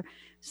with her.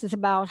 This is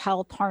about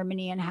health,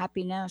 harmony, and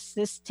happiness.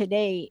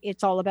 Today,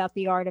 it's all about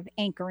the art of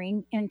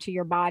anchoring into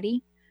your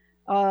body.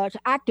 to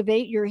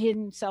activate your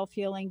hidden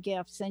self-healing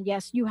gifts. And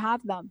yes, you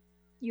have them.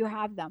 You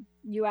have them.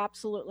 You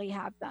absolutely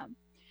have them.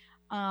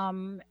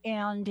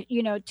 And,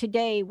 you know,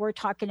 today we're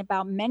talking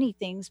about many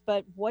things,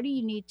 but what do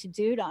you need to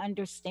do to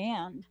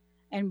understand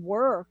and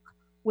work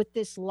with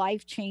this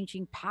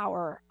life-changing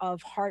power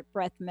of heart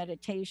breath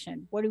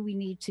meditation? What do we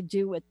need to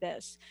do with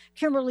this?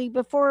 Kimberlie,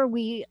 before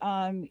we,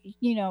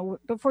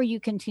 before you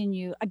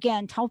continue,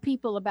 again, tell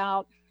people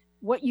about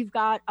what you've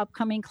got,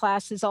 upcoming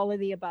classes, all of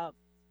the above.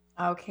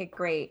 Okay,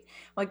 great.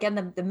 Well,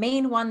 again, the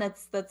main one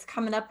that's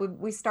coming up,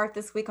 we start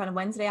this week on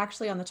Wednesday,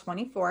 actually on the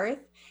 24th,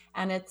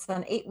 and it's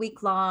an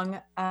 8-week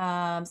long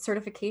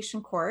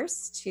certification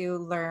course to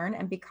learn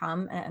and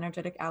become an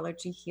energetic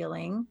allergy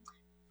healing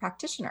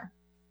practitioner.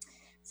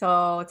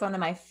 So it's one of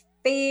my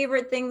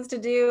favorite things to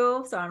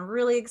do. So I'm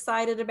really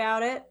excited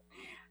about it.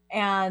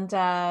 And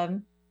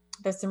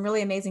there's some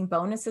really amazing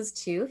bonuses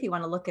too, if you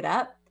want to look it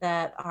up,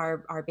 that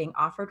are being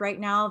offered right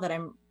now that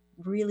I'm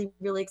really,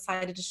 really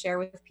excited to share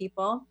with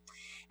people.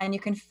 And you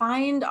can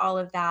find all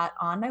of that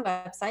on my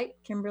website,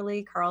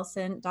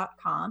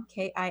 KimberlieCarlson.com,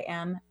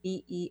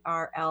 KIMBERLIE,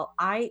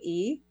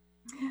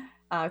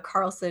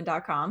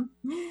 Carlson.com,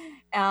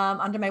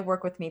 under my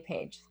Work With Me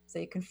page. So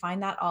you can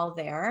find that all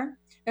there.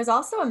 There's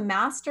also a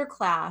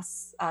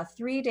masterclass, a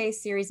 3-day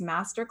series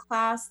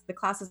masterclass. The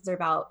classes are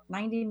about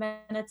 90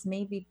 minutes,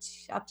 maybe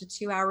up to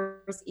 2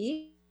 hours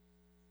each,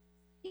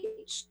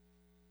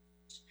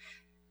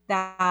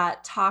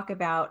 that talk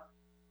about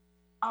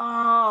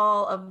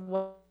all of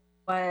what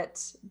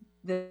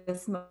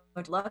this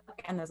mode look,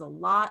 and there's a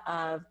lot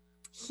of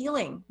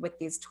healing with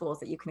these tools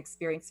that you can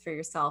experience for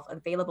yourself,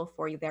 available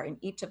for you there in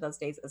each of those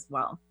days as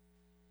well.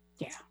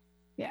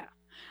 Yeah.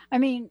 I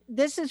mean,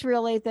 this is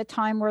really the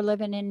time we're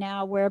living in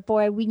now where,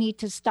 boy, we need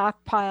to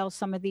stockpile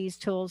some of these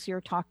tools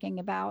you're talking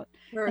about.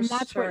 And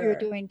that's what you're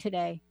doing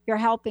today. You're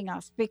helping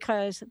us,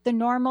 because the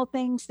normal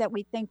things that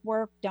we think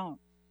work don't.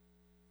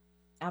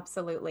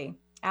 Absolutely.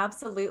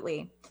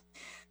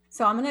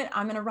 So I'm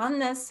gonna run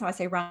this. So I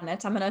say run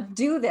it. I'm gonna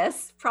do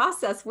this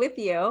process with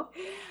you,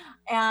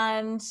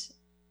 and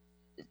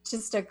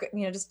just a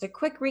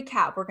quick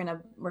recap.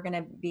 We're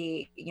gonna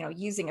be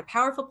using a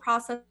powerful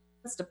process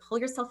to pull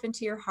yourself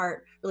into your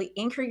heart, really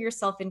anchor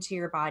yourself into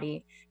your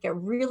body, get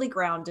really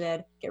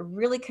grounded, get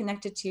really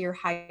connected to your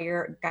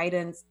higher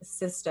guidance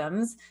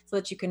systems, so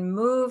that you can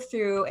move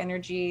through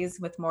energies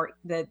with more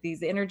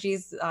these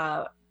energies.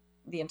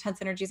 The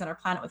intense energies on our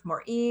planet with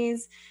more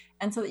ease,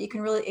 and so that you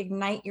can really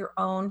ignite your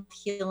own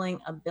healing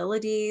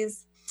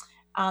abilities,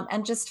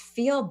 and just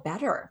feel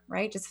better,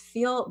 right? Just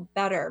feel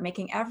better,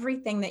 making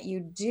everything that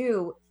you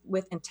do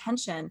with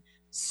intention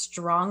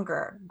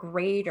stronger,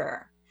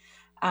 greater.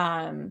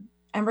 And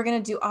we're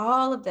going to do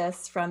all of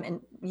this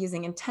from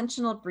using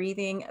intentional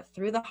breathing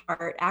through the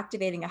heart,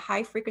 activating a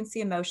high frequency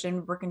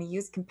emotion. We're going to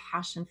use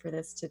compassion for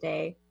this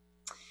today.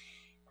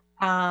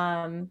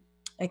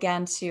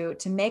 Again, to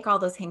make all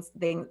those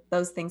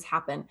things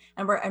happen.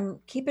 And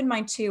keep in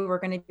mind too, we're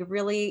going to be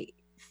really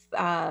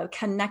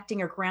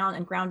connecting or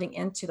grounding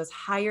into those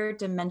higher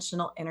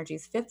dimensional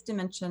energies, 5th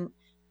dimension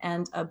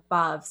and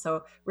above.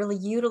 So really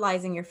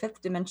utilizing your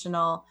 5th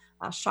dimensional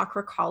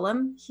chakra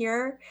column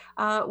here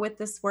with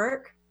this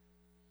work.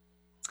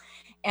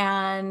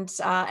 And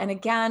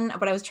again,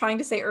 what I was trying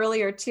to say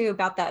earlier too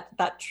about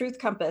that truth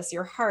compass,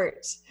 your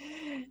heart.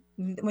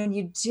 When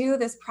you do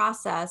this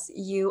process,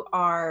 you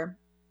are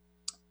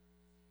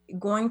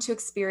going to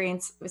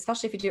experience,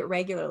 especially if you do it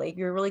regularly,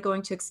 you're really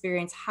going to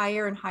experience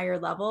higher and higher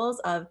levels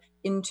of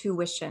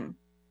intuition,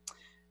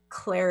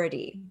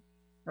 clarity,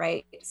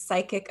 right?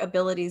 Psychic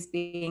abilities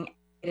being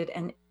added,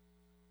 and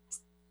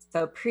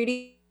so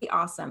pretty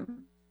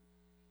awesome.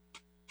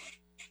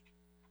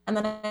 And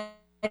then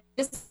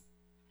just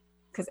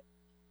because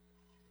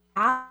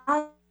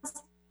as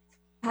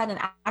had an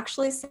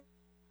actually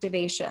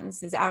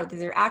activations. These are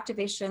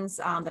activations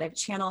that I've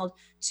channeled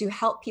to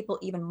help people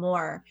even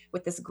more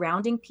with this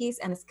grounding piece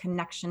and this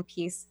connection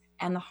piece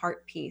and the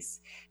heart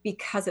piece,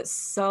 because it's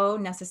so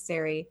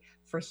necessary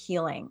for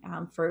healing,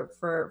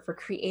 for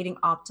creating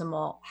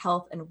optimal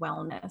health and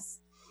wellness.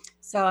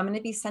 So I'm going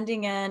to be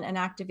sending in an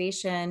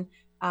activation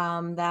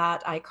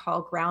that I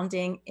call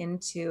grounding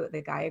into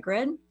the Gaia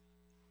grid,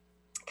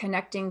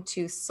 connecting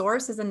to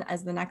source as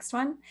the next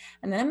one.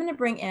 And then I'm going to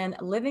bring in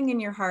living in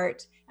your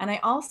heart. And I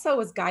also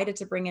was guided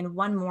to bring in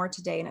one more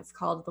today, and it's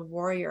called the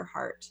warrior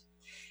heart.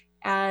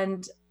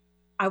 And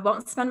I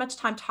won't spend much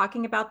time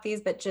talking about these,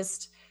 but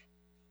just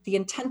the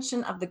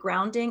intention of the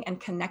grounding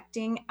and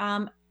connecting,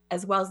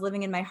 as well as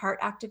living in my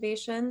heart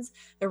activations.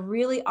 They're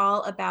really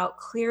all about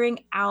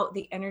clearing out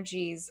the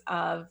energies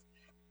of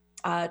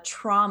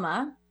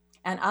trauma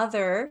and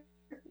other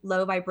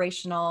low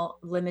vibrational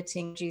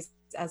limiting energies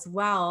as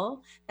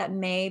well that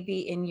may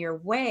be in your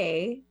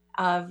way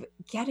of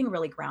getting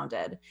really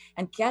grounded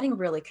and getting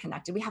really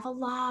connected. We have a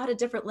lot of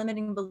different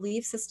limiting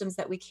belief systems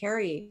that we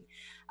carry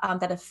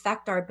that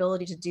affect our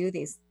ability to do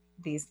these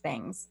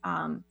things.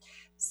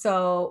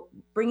 So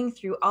bringing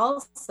through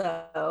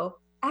also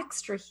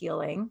extra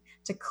healing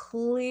to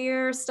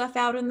clear stuff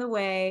out in the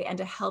way and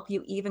to help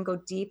you even go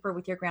deeper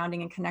with your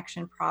grounding and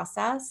connection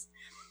process.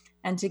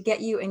 And to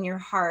get you in your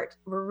heart,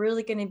 we're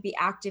really going to be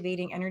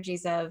activating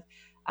energies of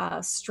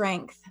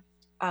strength,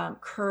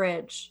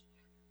 courage,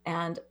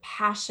 and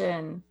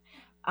passion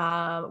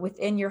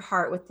within your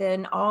heart,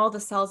 within all the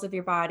cells of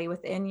your body,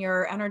 within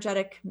your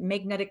energetic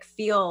magnetic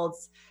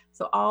fields.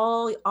 So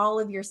all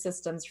of your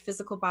systems, your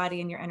physical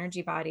body and your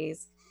energy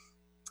bodies,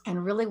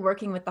 and really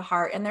working with the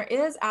heart. And there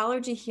is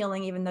allergy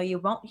healing, even though you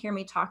won't hear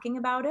me talking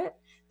about it.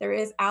 There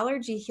is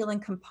allergy healing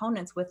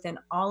components within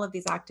all of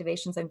these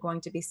activations I'm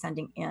going to be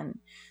sending in.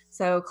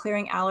 So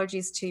clearing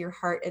allergies to your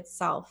heart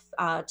itself,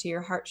 to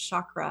your heart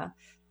chakra,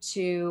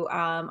 to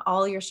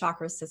all your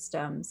chakra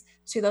systems,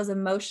 to those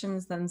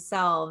emotions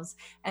themselves.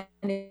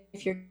 And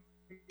if you're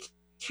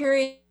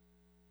curious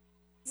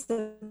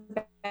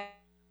about,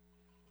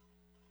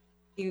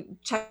 you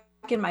check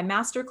in my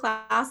master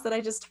class that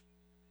I just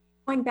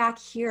going back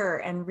here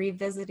and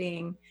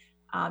revisiting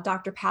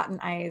Dr. Pat and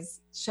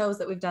I's shows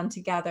that we've done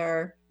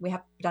together. We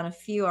have done a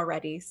few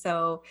already.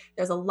 So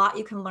there's a lot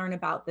you can learn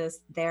about this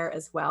there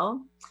as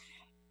well.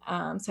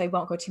 So I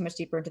won't go too much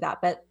deeper into that,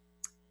 but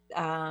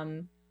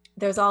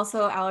there's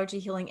also allergy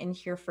healing in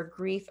here for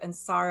grief and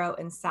sorrow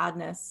and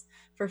sadness,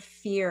 for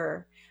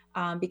fear,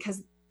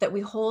 because that we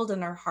hold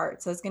in our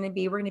heart. So we're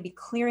going to be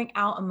clearing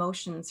out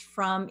emotions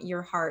from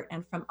your heart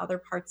and from other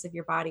parts of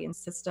your body and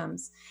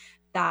systems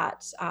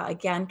that,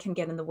 again, can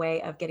get in the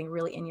way of getting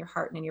really in your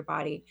heart and in your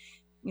body.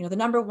 You know, the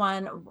number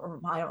one, or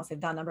I don't want to say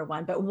the number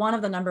one, but one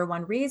of the number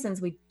one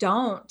reasons we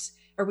don't,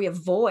 or we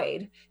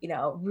avoid, you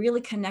know,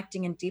 really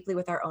connecting in deeply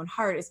with our own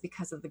heart is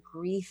because of the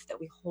grief that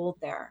we hold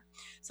there.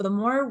 So the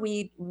more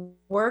we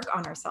work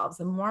on ourselves,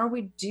 the more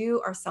we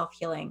do our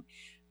self-healing,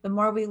 the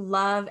more we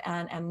love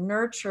and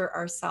nurture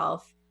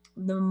ourselves,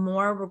 the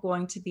more we're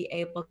going to be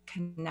able to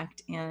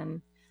connect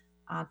in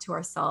to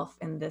ourselves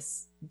in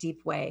this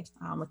deep way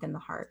within the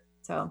heart.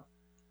 So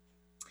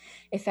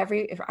if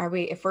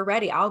we're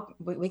ready,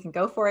 we can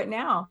go for it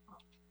now.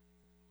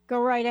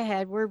 Go right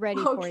ahead. We're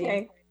ready for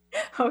you.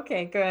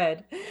 Okay,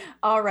 good.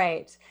 All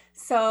right.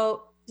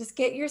 So just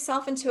get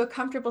yourself into a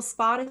comfortable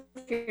spot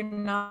if you're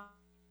not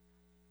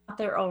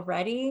there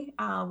already,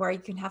 where you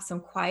can have some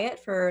quiet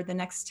for the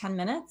next 10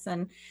 minutes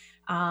and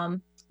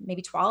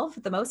maybe 12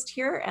 at the most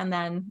here. And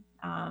then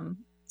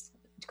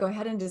go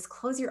ahead and just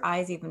close your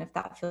eyes, even if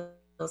that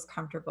feels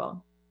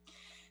comfortable.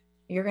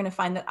 You're going to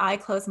find that I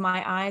close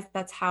my eyes.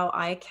 That's how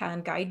I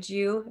can guide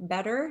you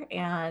better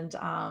and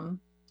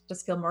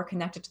just feel more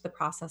connected to the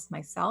process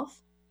myself.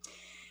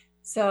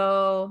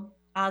 So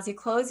as you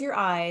close your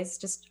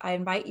eyes, I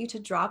invite you to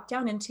drop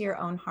down into your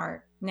own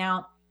heart.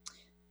 Now,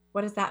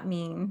 what does that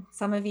mean?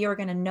 Some of you are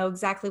going to know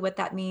exactly what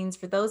that means.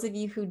 For those of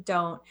you who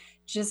don't,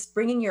 just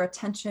bringing your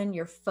attention,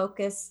 your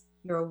focus,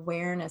 your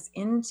awareness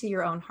into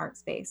your own heart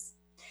space.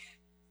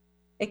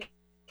 It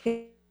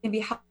can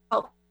be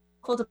helpful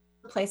to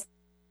place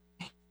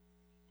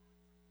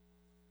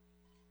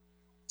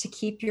to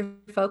keep your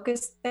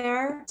focus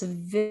there, to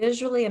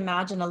visually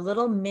imagine a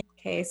little mini.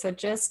 Okay, so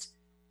just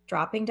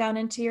dropping down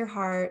into your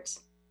heart.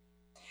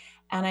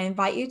 And I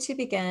invite you to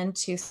begin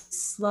to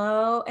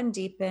slow and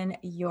deepen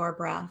your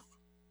breath.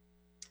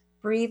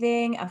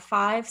 Breathing a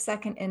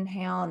 5-second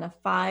inhale and a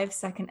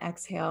 5-second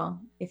exhale,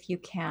 if you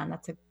can.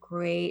 That's a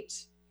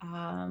great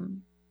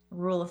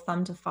rule of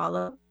thumb to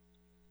follow.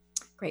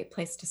 Great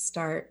place to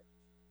start.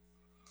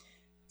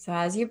 So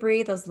as you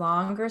breathe those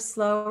longer,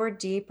 slower,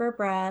 deeper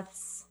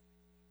breaths,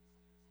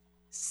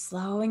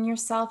 slowing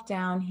yourself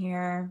down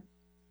here.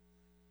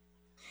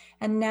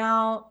 And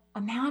now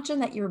imagine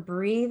that you're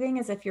breathing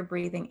as if you're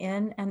breathing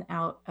in and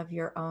out of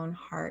your own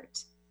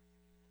heart.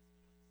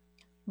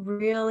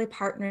 Really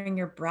partnering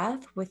your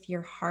breath with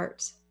your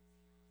heart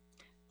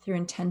through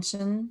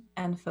intention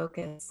and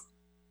focus.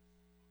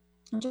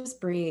 And just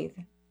breathe.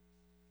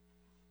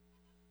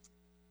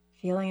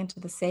 Feeling into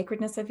the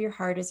sacredness of your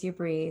heart as you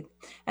breathe.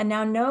 And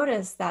now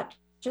notice that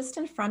just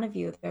in front of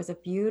you, there's a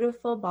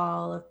beautiful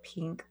ball of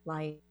pink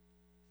light.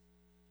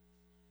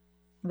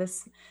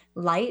 This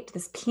light,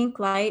 this pink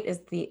light,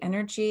 is the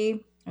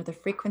energy or the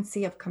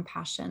frequency of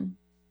compassion.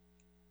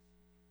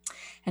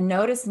 And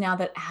notice now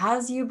that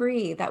as you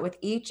breathe, that with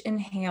each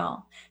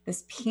inhale,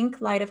 this pink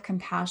light of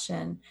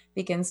compassion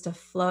begins to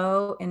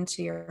flow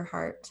into your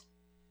heart.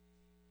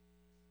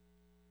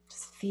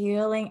 Just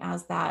feeling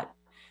as that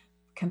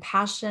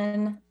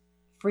compassion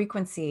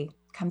frequency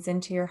comes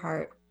into your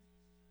heart.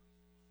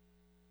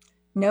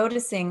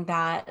 Noticing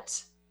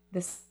that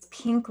this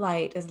pink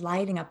light is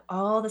lighting up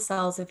all the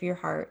cells of your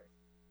heart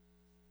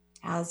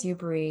as you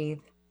breathe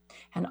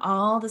and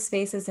all the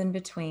spaces in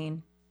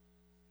between.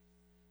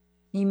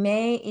 You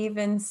may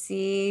even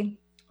see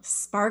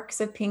sparks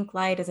of pink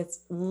light as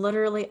it's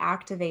literally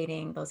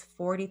activating those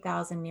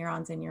 40,000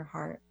 neurons in your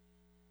heart.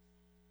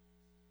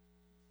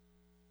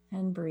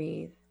 And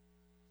breathe.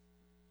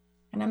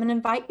 And I'm going to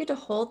invite you to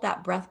hold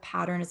that breath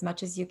pattern as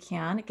much as you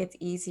can. It gets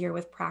easier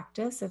with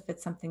practice if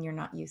it's something you're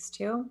not used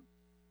to.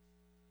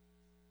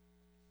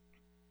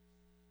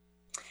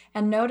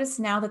 And notice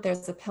now that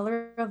there's a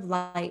pillar of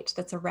light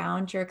that's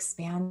around your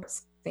expanded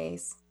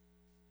space.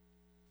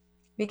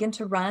 Begin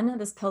to run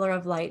this pillar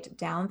of light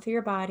down through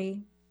your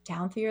body,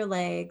 down through your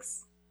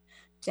legs,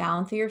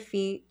 down through your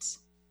feet,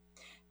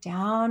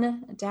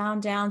 down, down,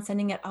 down,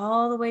 sending it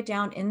all the way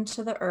down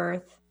into the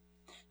earth,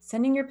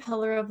 sending your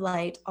pillar of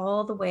light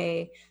all the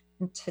way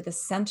into the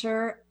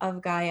center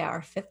of Gaia,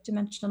 our fifth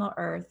dimensional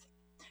earth,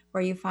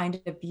 where you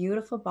find a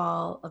beautiful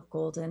ball of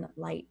golden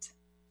light.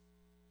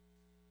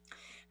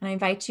 And I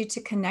invite you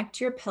to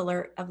connect your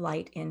pillar of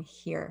light in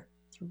here.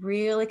 It's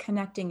really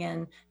connecting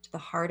in to the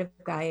heart of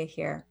Gaia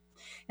here.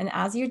 And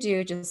as you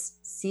do,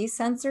 just see,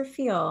 sense, or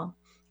feel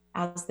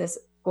as this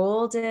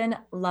golden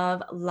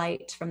love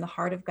light from the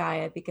heart of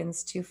Gaia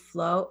begins to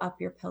flow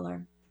up your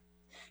pillar.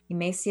 You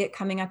may see it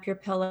coming up your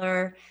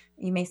pillar.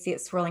 You may see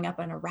it swirling up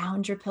and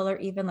around your pillar,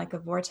 even like a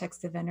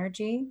vortex of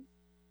energy.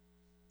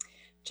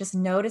 Just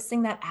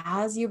noticing that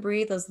as you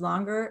breathe those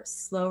longer,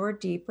 slower,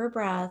 deeper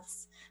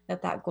breaths,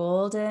 that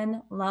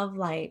golden love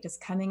light is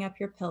coming up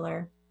your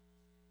pillar,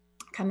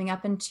 coming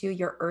up into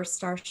your Earth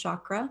Star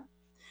chakra.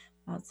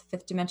 It's a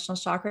fifth dimensional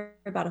chakra,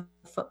 about a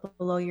foot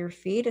below your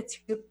feet. It's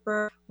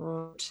super,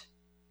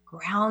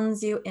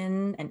 grounds you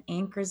in and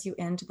anchors you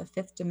into the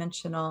fifth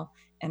dimensional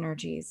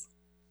energies.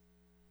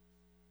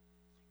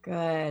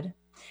 Good.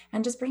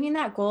 And just bringing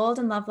that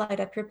golden love light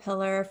up your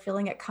pillar,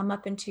 feeling it come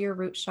up into your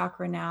root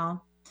chakra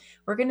now.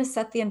 We're going to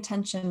set the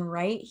intention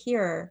right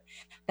here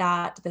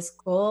that this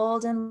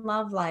golden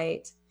love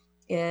light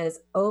is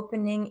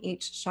opening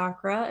each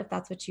chakra, if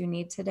that's what you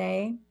need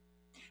today,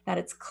 that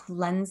it's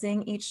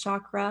cleansing each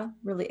chakra,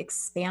 really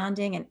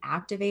expanding and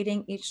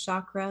activating each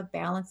chakra,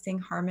 balancing,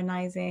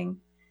 harmonizing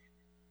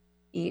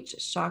each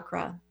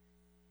chakra.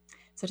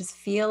 So just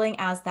feeling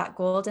as that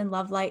golden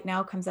love light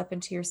now comes up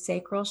into your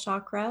sacral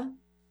chakra,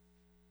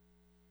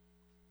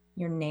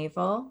 your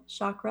navel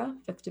chakra,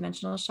 fifth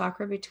dimensional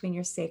chakra between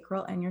your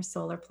sacral and your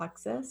solar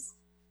plexus.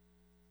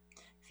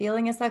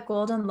 Feeling as that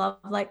golden love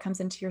light comes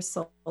into your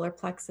solar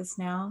plexus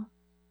now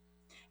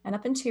and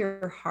up into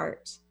your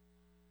heart.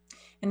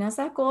 And as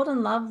that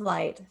golden love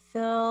light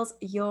fills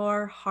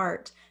your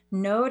heart,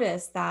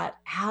 notice that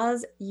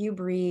as you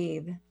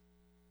breathe,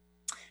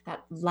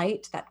 that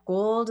light, that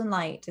golden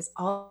light is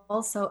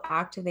also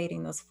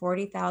activating those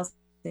 40,000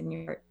 in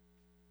your heart.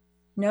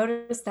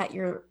 Notice that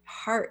your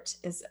heart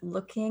is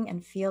looking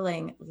and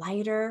feeling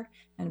lighter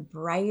and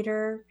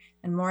brighter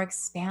and more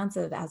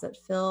expansive as it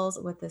fills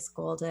with this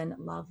golden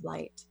love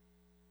light.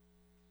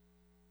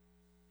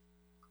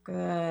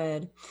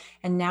 Good.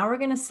 And now we're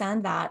going to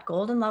send that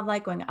golden love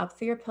light going up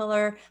through your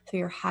pillar, through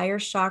your higher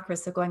chakras.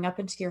 So going up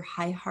into your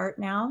high heart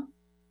now,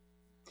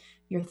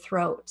 your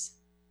throat,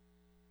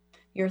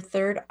 your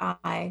third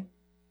eye,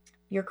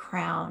 your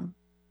crown,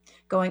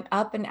 going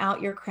up and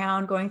out your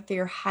crown, going through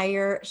your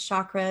higher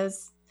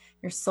chakras,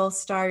 your soul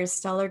star, your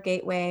stellar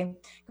gateway,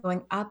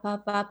 going up,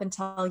 up, up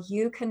until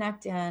you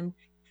connect in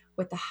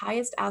with the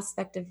highest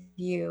aspect of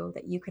you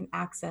that you can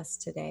access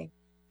today.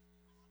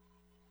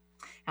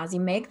 As you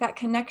make that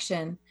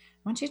connection,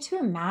 I want you to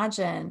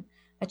imagine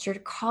that you're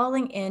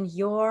calling in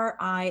your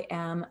I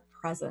am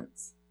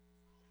presence.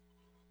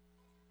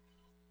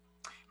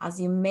 As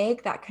you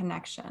make that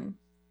connection,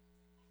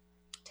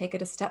 take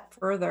it a step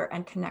further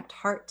and connect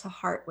heart to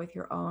heart with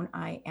your own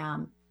I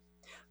am,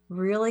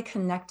 really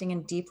connecting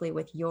in deeply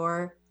with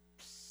your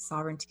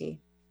sovereignty.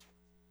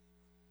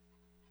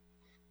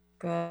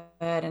 Good.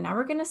 And now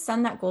we're going to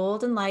send that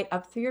golden light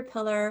up through your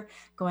pillar,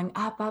 going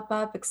up, up,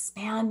 up,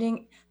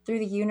 expanding through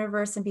the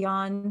universe and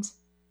beyond,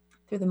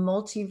 through the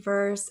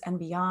multiverse and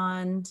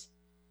beyond,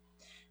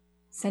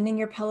 sending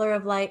your pillar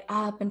of light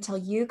up until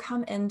you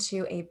come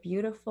into a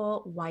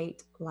beautiful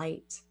white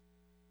light,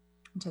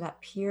 into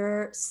that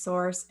pure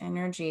source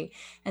energy,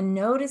 and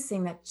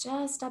noticing that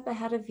just up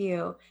ahead of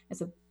you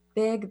is a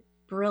big,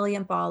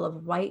 brilliant ball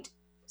of white,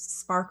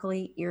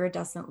 sparkly,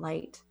 iridescent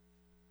light.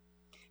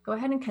 Go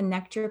ahead and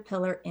connect your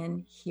pillar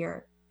in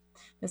here.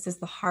 This is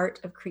the heart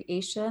of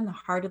creation, the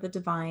heart of the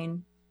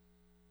divine.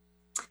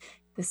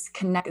 This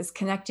is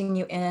connecting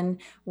you in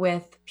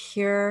with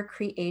pure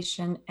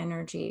creation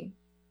energy.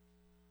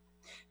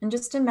 And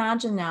just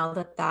imagine now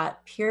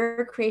that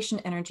pure creation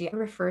energy, I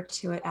refer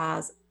to it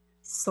as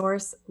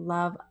source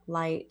love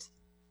light.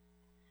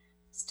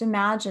 Just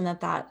imagine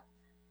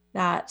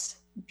that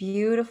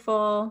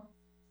beautiful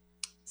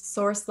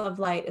source love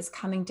light is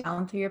coming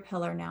down through your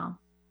pillar now.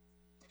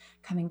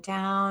 Coming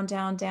down,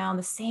 down, down,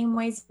 the same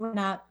ways you went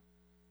up,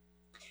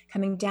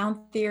 coming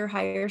down through your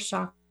higher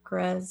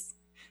chakras,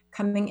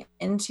 coming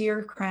into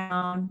your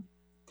crown,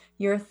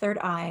 your third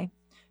eye,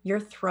 your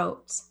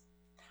throat,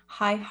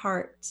 high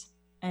heart,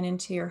 and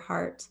into your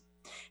heart.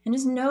 And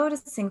just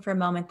noticing for a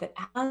moment that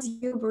as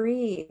you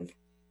breathe,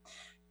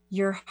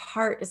 your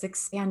heart is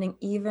expanding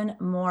even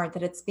more,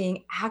 that it's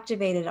being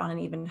activated on an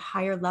even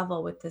higher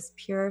level with this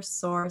pure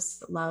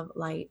source love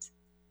light.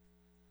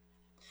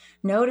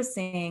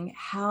 Noticing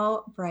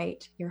how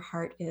bright your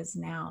heart is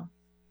now.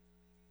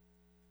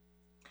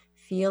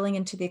 Feeling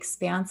into the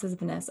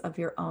expansiveness of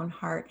your own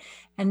heart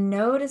and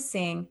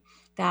noticing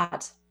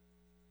that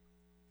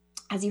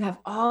as you have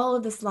all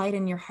of this light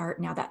in your heart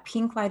now, that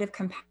pink light of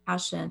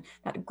compassion,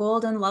 that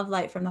golden love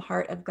light from the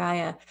heart of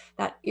Gaia,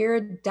 that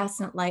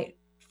iridescent light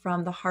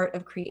from the heart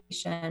of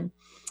creation,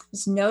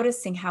 just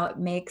noticing how it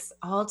makes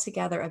all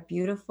together a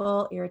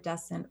beautiful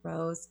iridescent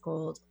rose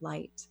gold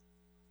light.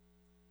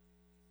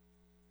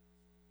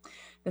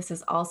 This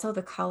is also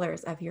the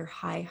colors of your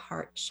high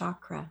heart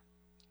chakra.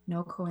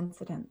 No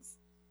coincidence.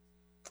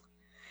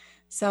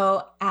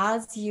 So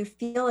as you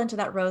feel into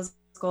that rose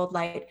gold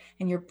light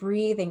and you're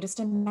breathing, just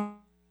imagine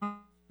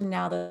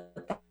now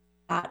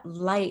that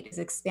light is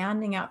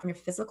expanding out from your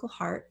physical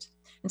heart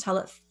until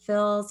it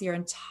fills your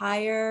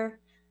entire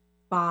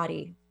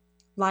body,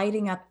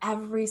 lighting up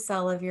every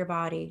cell of your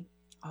body,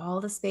 all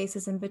the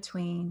spaces in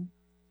between.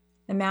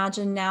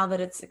 Imagine now that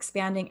it's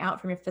expanding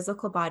out from your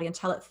physical body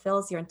until it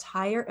fills your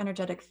entire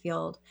energetic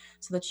field,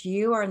 so that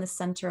you are in the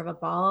center of a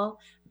ball,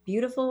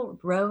 beautiful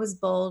rose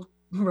gold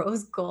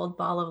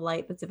ball of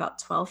light that's about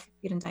 12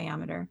 feet in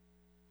diameter.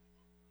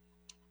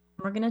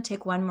 We're going to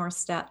take one more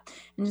step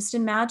and just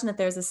imagine that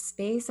there's a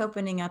space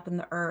opening up in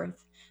the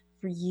earth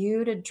for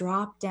you to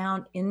drop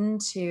down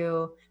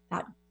into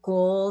that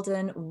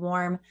golden,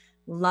 warm,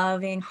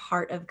 loving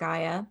heart of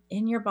Gaia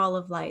in your ball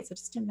of light. So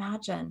just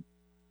imagine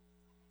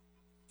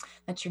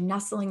that you're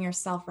nestling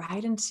yourself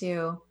right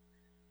into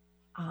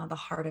the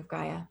heart of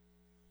Gaia.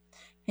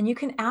 And you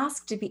can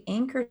ask to be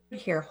anchored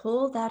here.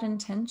 Hold that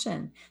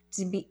intention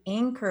to be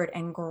anchored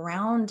and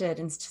grounded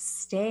and to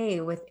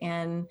stay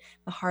within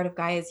the heart of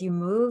Gaia as you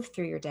move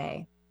through your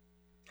day.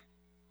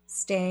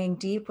 Staying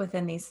deep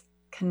within these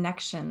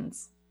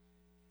connections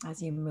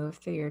as you move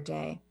through your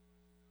day.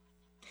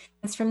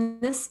 It's from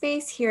this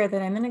space here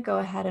that I'm going to go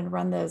ahead and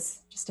run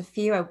those, just a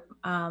few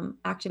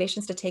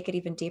activations to take it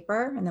even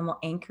deeper, and then we'll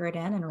anchor it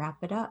in and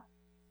wrap it up.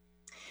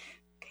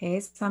 Okay,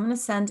 so I'm going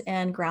to send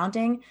in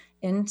grounding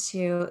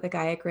into the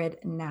Gaia grid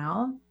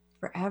now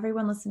for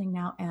everyone listening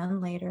now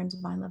and later in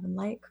Divine Love and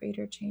Light.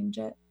 Creator, change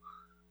it.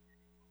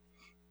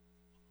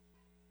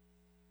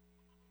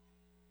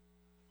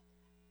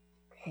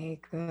 Okay,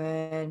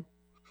 good.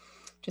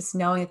 Just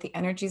knowing that the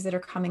energies that are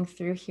coming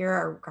through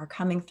here are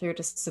coming through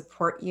to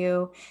support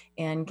you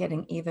in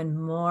getting even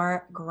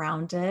more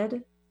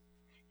grounded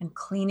and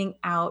cleaning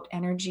out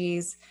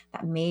energies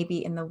that may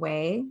be in the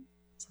way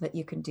so that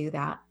you can do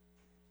that.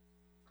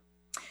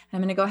 I'm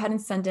going to go ahead and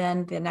send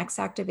in the next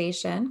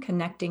activation,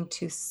 connecting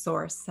to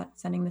source.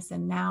 Sending this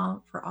in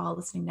now for all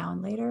listening now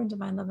and later in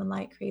Divine Love and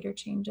Light. Creator,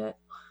 change it.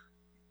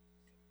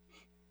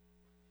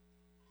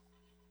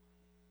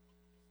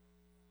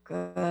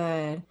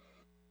 Good.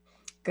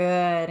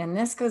 Good. And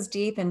this goes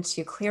deep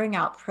into clearing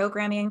out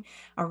programming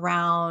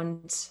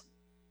around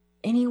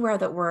anywhere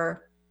that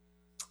we're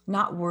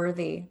not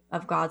worthy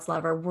of God's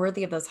love or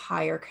worthy of those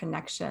higher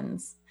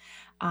connections.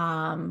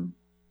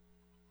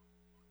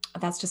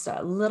 That's just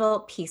a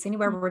little piece.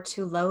 Anywhere where we're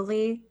too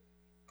lowly,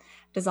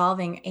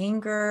 dissolving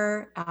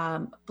anger,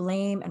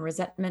 blame, and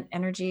resentment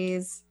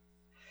energies,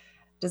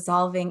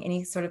 dissolving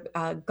any sort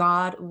of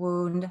God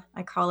wound,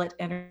 I call it,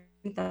 energy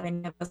that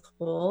many of us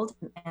hold,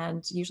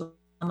 and usually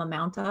some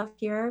amount of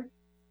here,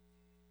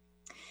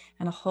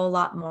 and a whole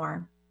lot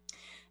more.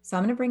 So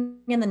I'm going to bring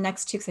in the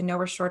next two because I know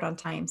we're short on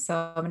time. So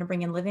I'm going to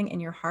bring in living in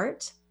your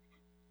heart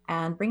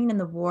and bringing in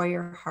the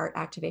warrior heart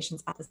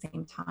activations at the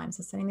same time.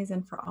 So sending these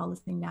in for all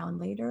listening now and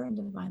later in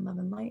Divine Love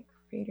and Light.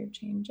 Creator,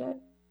 change it.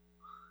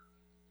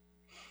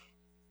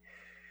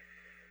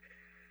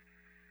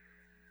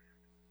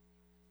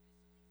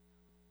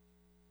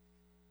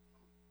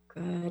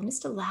 Good. And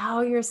just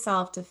allow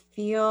yourself to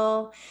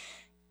feel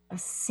a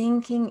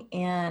sinking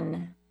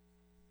in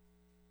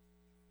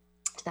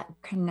to that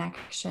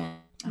connection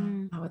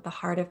with the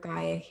heart of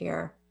Gaia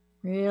here.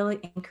 Really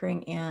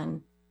anchoring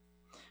in,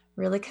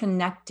 really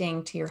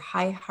connecting to your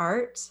high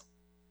heart,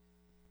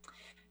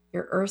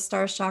 your Earth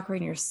Star chakra,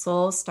 and your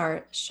Soul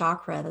Star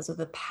chakra. Those are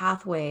the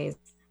pathways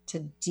to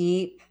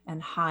deep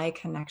and high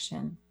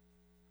connection.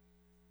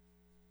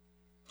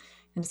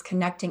 And just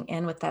connecting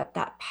in with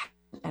that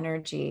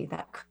energy,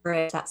 that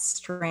courage, that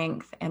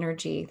strength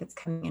energy that's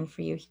coming in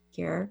for you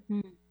here.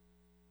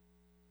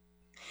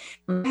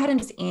 Go ahead and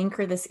just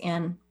anchor this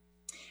in.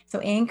 So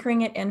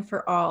anchoring it in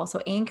for all.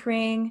 So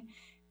anchoring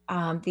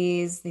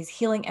these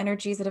healing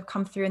energies that have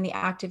come through in the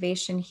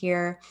activation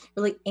here,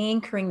 really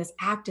anchoring this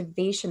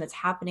activation that's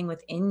happening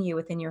within you,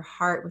 within your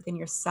heart, within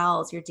your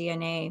cells, your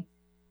DNA,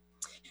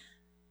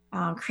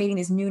 creating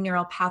these new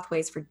neural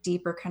pathways for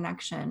deeper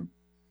connection.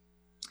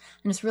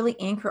 And just really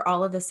anchor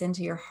all of this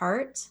into your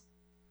heart,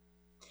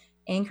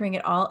 anchoring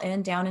it all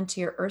in, down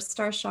into your Earth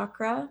Star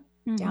chakra,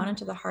 down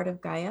into the heart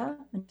of Gaia,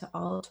 into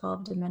all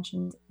 12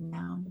 dimensions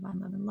now. Divine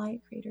Love and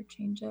Light. Creator,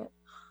 change it.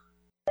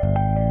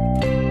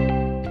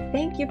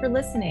 Thank you for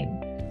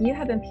listening. You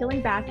have been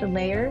peeling back the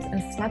layers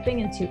and stepping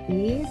into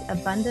ease,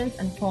 abundance,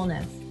 and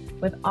wholeness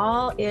with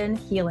All In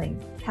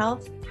Healing,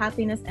 Health,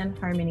 Happiness, and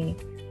Harmony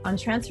on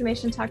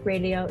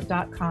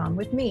TransformationTalkRadio.com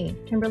with me,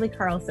 Kimberlie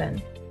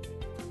Carlson.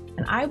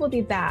 And I will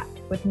be back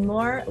with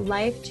more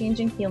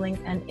life-changing healings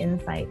and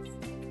insights.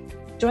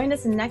 Join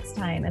us next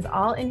time as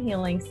All in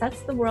Healing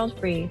sets the world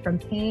free from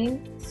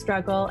pain,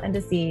 struggle, and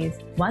disease,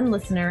 one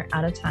listener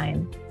at a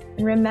time.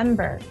 And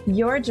remember,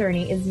 your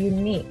journey is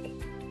unique,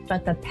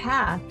 but the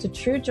path to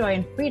true joy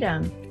and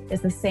freedom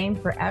is the same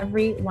for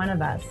every one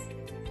of us.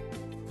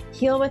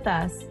 Heal with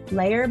us,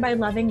 layer by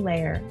loving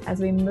layer,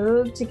 as we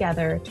move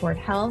together toward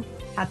health,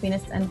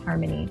 happiness, and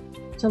harmony.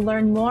 To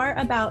learn more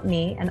about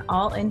me and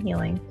All in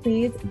Healing,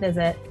 please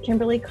visit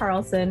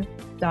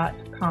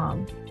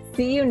KimberlieCarlson.com.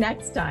 See you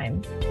next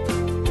time.